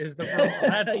out is the rule.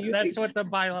 That's what the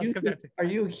bylaws come down to. Are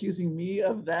you accusing me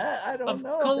of that? I don't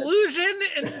know. Collusion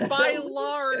and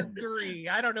bylaw.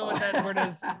 I don't know what that word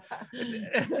is.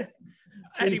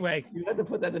 Anyway, you had to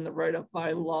put that in the write-up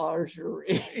by law.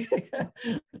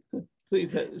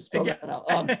 Please spell that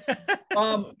out.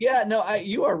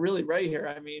 You are really right here.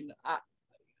 I've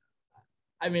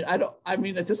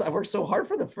worked so hard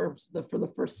for the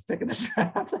first pick in the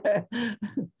draft.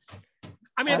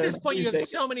 At this point, you have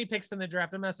so many picks in the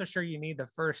draft. I'm not so sure you need the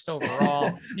first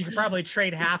overall. You could probably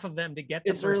trade half of them to get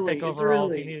the first pick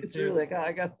overall if you needed to.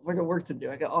 I got work to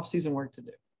do. I got off-season work to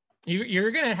do. You're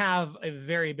going to have a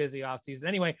very busy off season.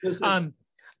 Anyway, I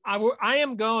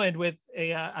am going with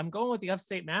I'm going with the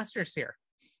Upstate Masters here.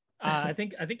 I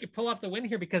think you pull off the win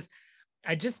here, because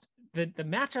the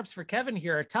matchups for Kevin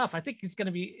here are tough. I think it's going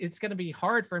to be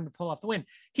hard for him to pull off the win.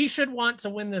 He should want to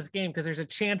win this game, because there's a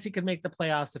chance he could make the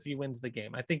playoffs if he wins the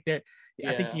game. I think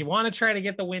you want to try to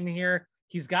get the win here.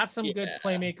 He's got some good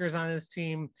playmakers on his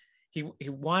team. He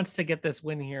wants to get this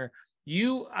win here.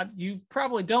 you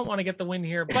probably don't want to get the win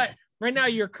here, but right now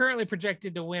you're currently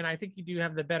projected to win. I think you do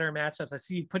have the better matchups. I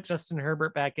see you put Justin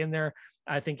Herbert back in there.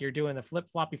 I think you're doing the flip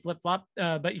flop, but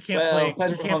you can't play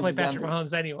Patrick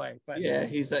Mahomes anyway. But yeah,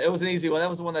 it was an easy one. That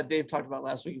was the one that Dave talked about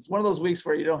last week. It's one of those weeks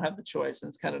where you don't have the choice, and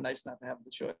it's kind of nice not to have the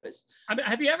choice. I mean,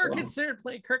 have you ever considered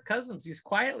playing Kirk Cousins? He's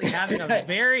quietly having a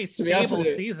very stable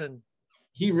season.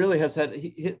 He really has had,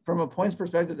 from a points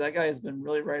perspective, that guy has been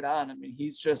really right on. I mean,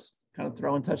 he's just kind of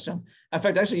throwing touchdowns. In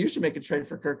fact, actually, you should make a trade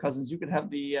for Kirk Cousins. You could have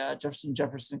the Justin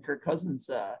Jefferson, Kirk Cousins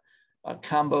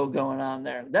combo going on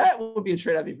there. That would be a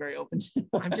trade I'd be very open to.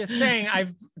 I'm just saying,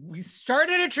 we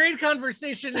started a trade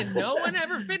conversation and no one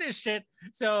ever finished it.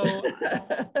 So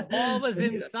ball was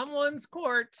in someone's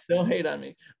court. Don't hate on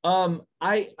me.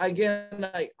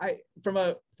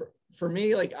 For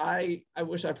me, like I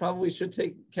wish I probably should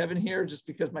take Kevin here just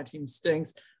because my team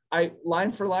stinks.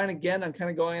 Line for line again, I'm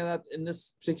kind of going on that in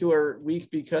this particular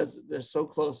week because they're so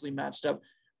closely matched up.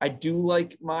 I do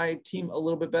like my team a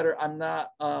little bit better. I'm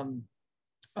not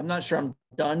sure I'm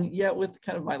done yet with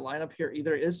kind of my lineup here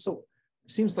either. It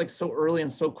seems like so early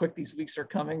and so quick these weeks are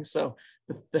coming. So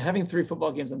the having 3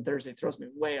 football games on Thursday throws me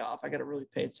way off. I got to really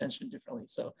pay attention differently.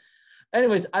 So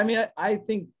anyways, I mean, I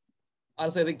think,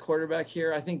 honestly, I think quarterback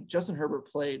here, I think Justin Herbert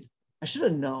played. I should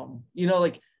have known,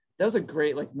 like that was a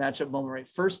great like matchup moment, right?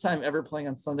 First time ever playing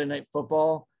on Sunday Night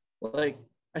Football. Like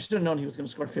I should have known he was going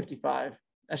to score 55.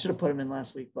 I should have put him in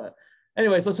last week, but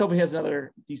anyways, let's hope he has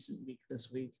another decent week this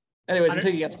week. Anyways, I'm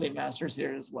taking Upstate Masters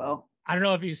here as well. I don't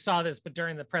know if you saw this, but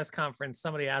during the press conference,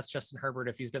 somebody asked Justin Herbert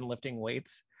if he's been lifting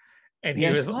weights, and he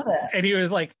was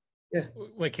like, yeah.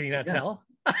 Wait, can you not tell?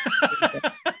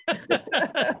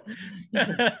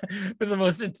 It was the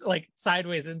most like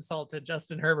sideways insult to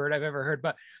Justin Herbert I've ever heard.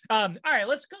 But all right,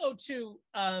 let's go to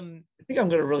I think I'm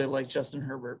going to really like Justin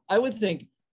Herbert. I would think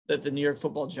that the New York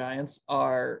Football Giants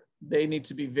they need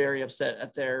to be very upset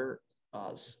at their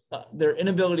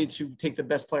inability to take the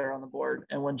best player on the board.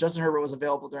 And when Justin Herbert was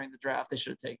available during the draft, they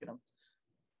should have taken him.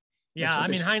 Yeah, I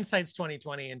mean, hindsight's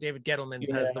 2020, and David Gettleman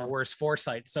has the worst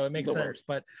foresight, so it makes sense.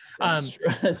 But That's true.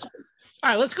 All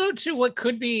right, let's go to what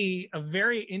could be a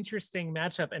very interesting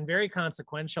matchup and very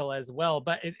consequential as well.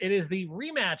 But it is the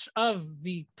rematch of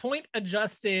the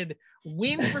point-adjusted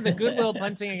win for the Goodwill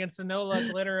Punting against the No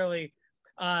Luck Literally.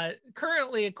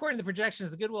 Currently, according to the projections,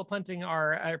 the Goodwill Punting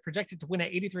are projected to win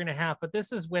at 83.5, but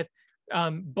this is with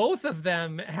both of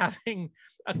them having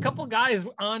a couple guys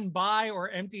on bye or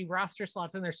empty roster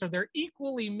slots in there. So they're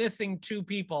equally missing 2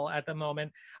 people at the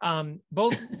moment,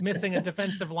 both missing a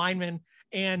defensive lineman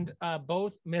and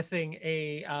both missing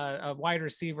a wide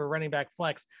receiver, running back,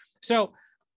 flex. So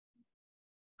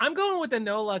I'm going with the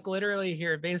No Luck Literally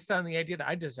here based on the idea that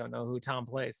I just don't know who Tom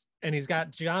plays. And he's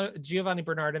got Giovanni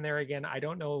Bernard in there again. I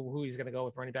don't know who he's going to go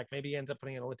with running back. Maybe he ends up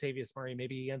putting in a Latavius Murray.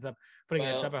 Maybe he ends up putting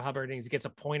in Chuba Hubbard and he gets a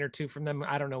point or 2 from them.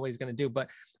 I don't know what he's going to do. But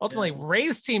ultimately,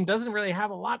 Ray's team doesn't really have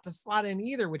a lot to slot in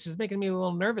either, which is making me a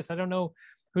little nervous. I don't know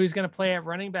who he's going to play at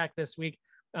running back this week.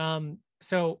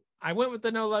 So I went with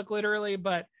the No Luck Literally,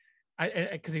 but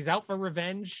because he's out for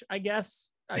revenge, I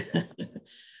guess.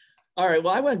 All right.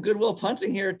 Well, I went Goodwill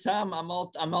Punting here, Tom. I'm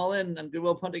all in on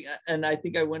Goodwill Punting, and I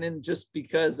think I went in just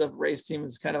because of Ray's team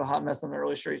is kind of a hot mess. I'm not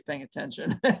really sure he's paying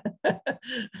attention,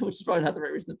 which is probably not the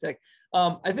right reason to pick.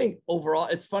 I think overall,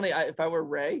 it's funny. If I were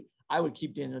Ray, I would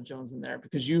keep Daniel Jones in there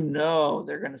because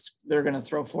they're gonna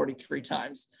throw 43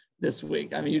 times this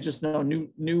week. I mean, you just know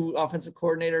new offensive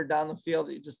coordinator down the field.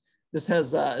 This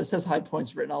has high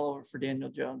points written all over for Daniel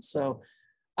Jones. So,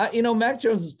 Mac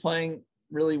Jones is playing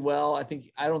really well. I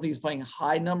don't think he's playing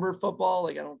high number football.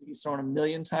 Like I don't think he's thrown a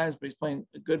million times, but he's playing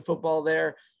a good football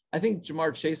there. I think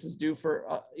Jamar Chase is due for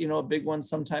a big one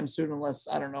sometime soon, unless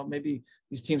I don't know, maybe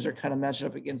these teams are kind of matching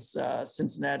up against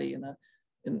Cincinnati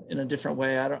in a different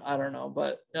way. I don't know,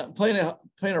 but playing a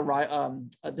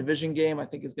division game, I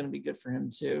think is going to be good for him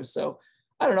too. So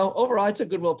I don't know. Overall, I took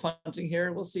Goodwill Punting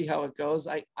here. We'll see how it goes.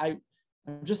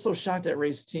 I'm just so shocked at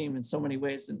Ray's team in so many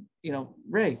ways. And,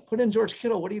 Ray, put in George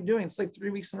Kittle. What are you doing? It's like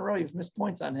 3 weeks in a row. You've missed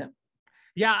points on him.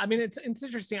 Yeah. I mean, it's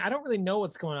interesting. I don't really know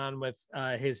what's going on with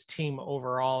his team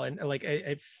overall. And like,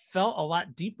 it felt a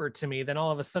lot deeper to me. Then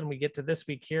all of a sudden we get to this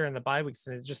week here in the bye weeks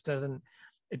and it just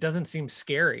doesn't seem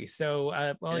scary.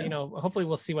 So, hopefully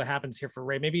we'll see what happens here for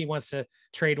Ray. Maybe he wants to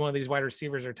trade one of these wide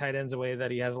receivers or tight ends away that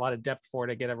he has a lot of depth for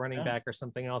to get a running back or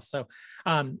something else. So,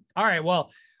 all right, well,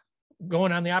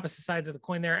 going on the opposite sides of the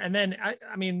coin there. And then,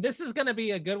 I mean, this is going to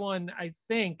be a good one, I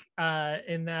think,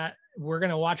 in that we're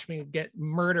going to watch me get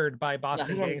murdered by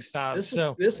Boston Gangsta.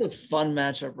 This is a fun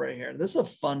matchup right here. This is a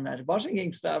fun matchup. Boston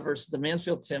Gangsta versus the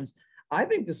Mansfield Tims. I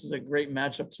think this is a great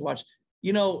matchup to watch.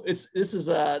 this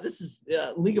is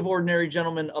League of Ordinary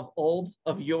Gentlemen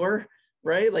of yore,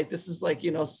 right? Like this is like,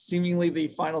 seemingly the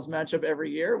finals matchup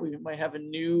every year. We might have a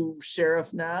new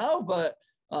sheriff now, but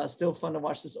still fun to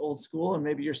watch this old school. And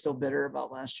maybe you're still bitter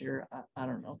about last year. I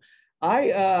don't know.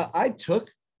 I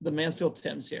took the Mansfield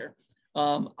Tims here.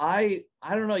 I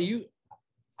don't know.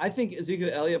 I think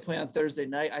Ezekiel Elliott playing on Thursday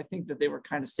night. I think that they were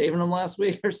kind of saving him last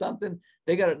week or something.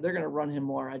 They're going to run him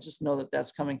more. I just know that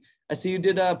that's coming. I see you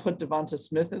did put Devonta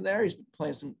Smith in there. He's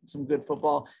playing some good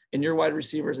football, and your wide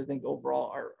receivers, I think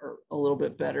overall are a little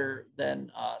bit better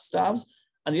than Stubbs.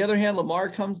 On the other hand,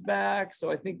 Lamar comes back. So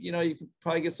I think, you can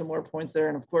probably get some more points there.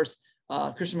 And of course,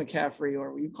 Christian McCaffrey,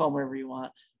 or you call him whatever you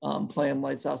want, playing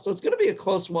lights out. So it's going to be a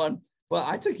close one, but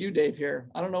I took you, Dave, here.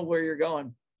 I don't know where you're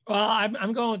going. Well,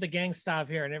 I'm going with the gang stop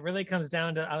here, and it really comes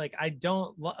down to I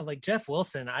don't like Jeff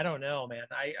Wilson. I don't know, man.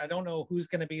 I don't know who's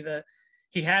going to be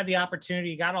he had the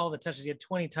opportunity, he got all the touches. He had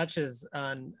 20 touches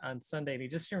on Sunday, and he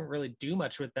just didn't really do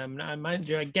much with them. Now, mind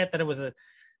you, I get that it was a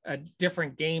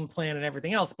different game plan and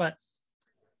everything else, but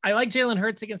I like Jalen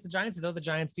Hurts against the Giants, though the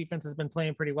Giants defense has been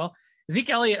playing pretty well. Zeke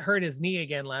Elliott hurt his knee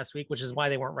again last week, which is why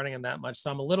they weren't running him that much.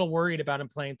 So I'm a little worried about him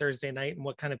playing Thursday night and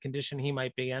what kind of condition he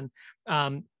might be in.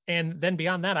 And then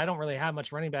beyond that, I don't really have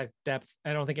much running back depth.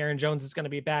 I don't think Aaron Jones is going to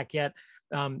be back yet.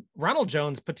 Ronald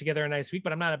Jones put together a nice week,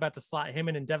 but I'm not about to slot him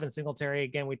in. And Devin Singletary,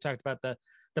 again, we talked about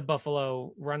the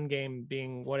Buffalo run game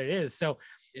being what it is. So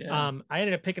yeah. I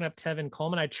ended up picking up Tevin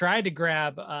Coleman. I tried to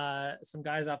grab some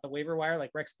guys off the waiver wire,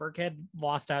 like Rex Burkhead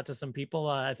lost out to some people.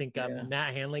 I think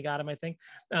Matt Hanley got him, I think.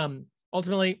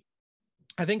 Ultimately,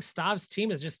 I think Staub's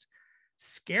team is just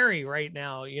scary right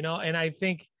now, and I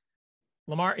think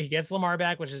he gets Lamar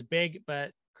back, which is big,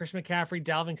 but Christian McCaffrey,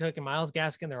 Dalvin Cook, and Myles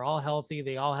Gaskin, they're all healthy.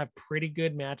 They all have pretty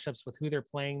good matchups with who they're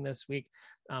playing this week.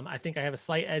 I think I have a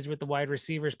slight edge with the wide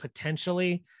receivers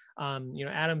potentially.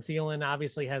 Adam Thielen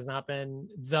obviously has not been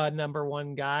the number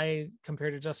one guy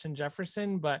compared to Justin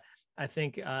Jefferson, but I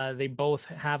think they both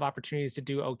have opportunities to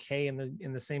do okay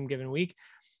in the same given week.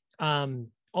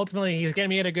 Ultimately, he's getting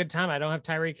me at a good time. I don't have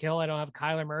Tyreek Hill. I don't have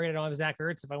Kyler Murray. I don't have Zach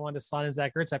Ertz if I wanted to slot in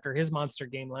Zach Ertz after his monster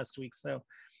game last week. So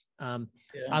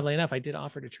oddly enough, I did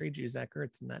offer to trade you Zach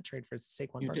Ertz in that trade for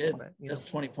Saquon. You did. That's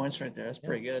 20 points right there. That's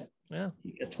pretty good. Yeah.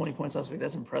 He got 20 points last week.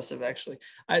 That's impressive, actually.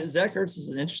 Zach Ertz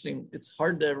is it's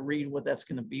hard to read what that's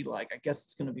going to be like. I guess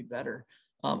it's going to be better.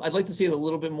 I'd like to see it a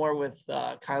little bit more with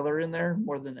Kyler in there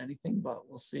more than anything, but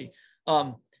we'll see.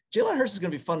 Jalen Hurts is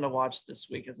going to be fun to watch this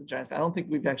week as a Giant fan. I don't think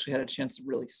we've actually had a chance to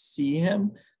really see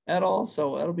him at all.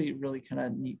 So that'll be really kind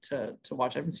of neat to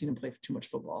watch. I haven't seen him play too much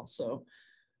football. So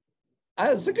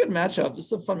it's a good matchup.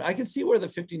 It's a fun. I can see where the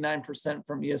 59%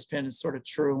 from ESPN is sort of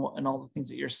true and all the things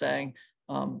that you're saying.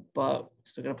 But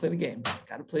still got to play the game.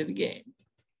 Got to play the game.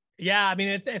 Yeah. I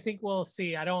mean, I think we'll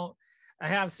see. I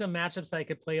have some matchups that I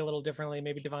could play a little differently.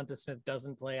 Maybe Devonta Smith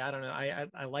doesn't play. I don't know.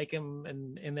 I like him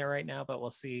in there right now, but we'll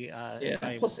see.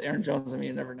 Plus Aaron Jones. I mean,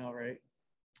 you never know, right?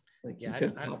 Like he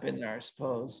could pop in there, I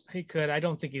suppose. He could. I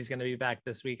don't think he's going to be back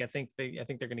this week. I think they're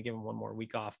going to give him one more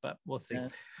week off, but we'll see. Yeah.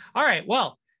 All right.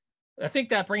 Well, I think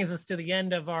that brings us to the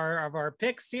end of our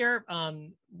picks here.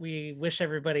 We wish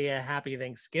everybody a happy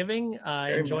Thanksgiving.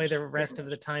 Enjoy the rest of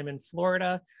the time in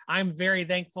Florida. I'm very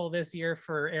thankful this year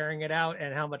for airing it out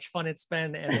and how much fun it's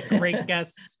been and the great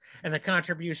guests and the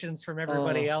contributions from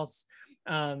everybody else.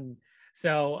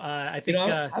 So I think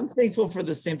I'm thankful for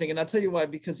the same thing. And I'll tell you why,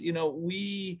 because,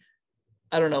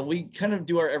 I don't know, we kind of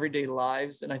do our everyday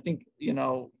lives. And I think,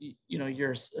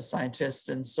 you're a scientist.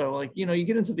 And so like, you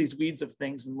get into these weeds of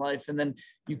things in life and then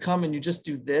you come and you just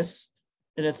do this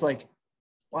and it's like,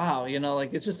 wow,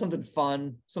 like it's just something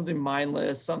fun, something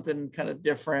mindless, something kind of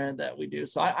different that we do.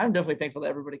 So I'm definitely thankful that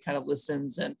everybody kind of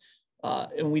listens and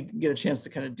we get a chance to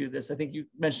kind of do this. I think you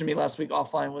mentioned to me last week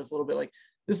offline was a little bit like,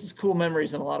 this is cool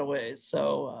memories in a lot of ways.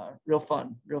 So real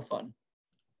fun.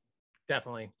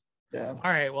 Definitely. Yeah.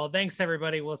 All right. Well, thanks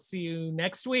everybody. We'll see you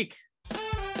next week.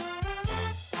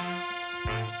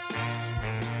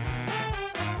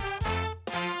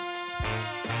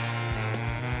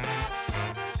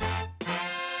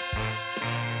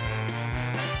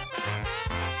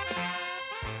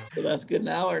 So that's good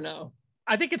now or no?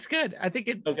 I think it's good. I think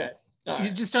it. Okay.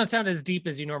 You just don't sound as deep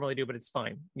as you normally do, but it's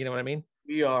fine. You know what I mean?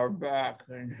 We are back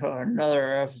in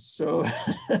another episode.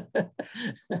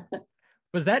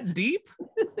 Was that deep?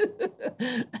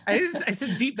 I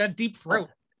said deep, not deep throat.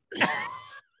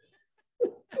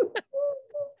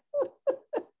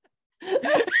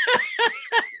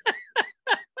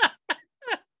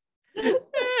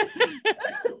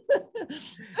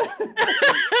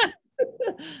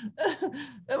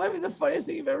 That might be the funniest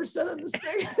thing you've ever said on this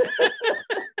thing.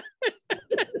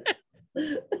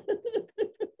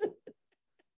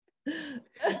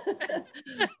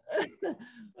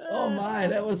 Oh my,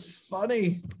 that was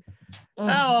funny. Oh,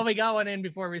 well, we got one in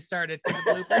before we started for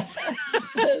the bloopers.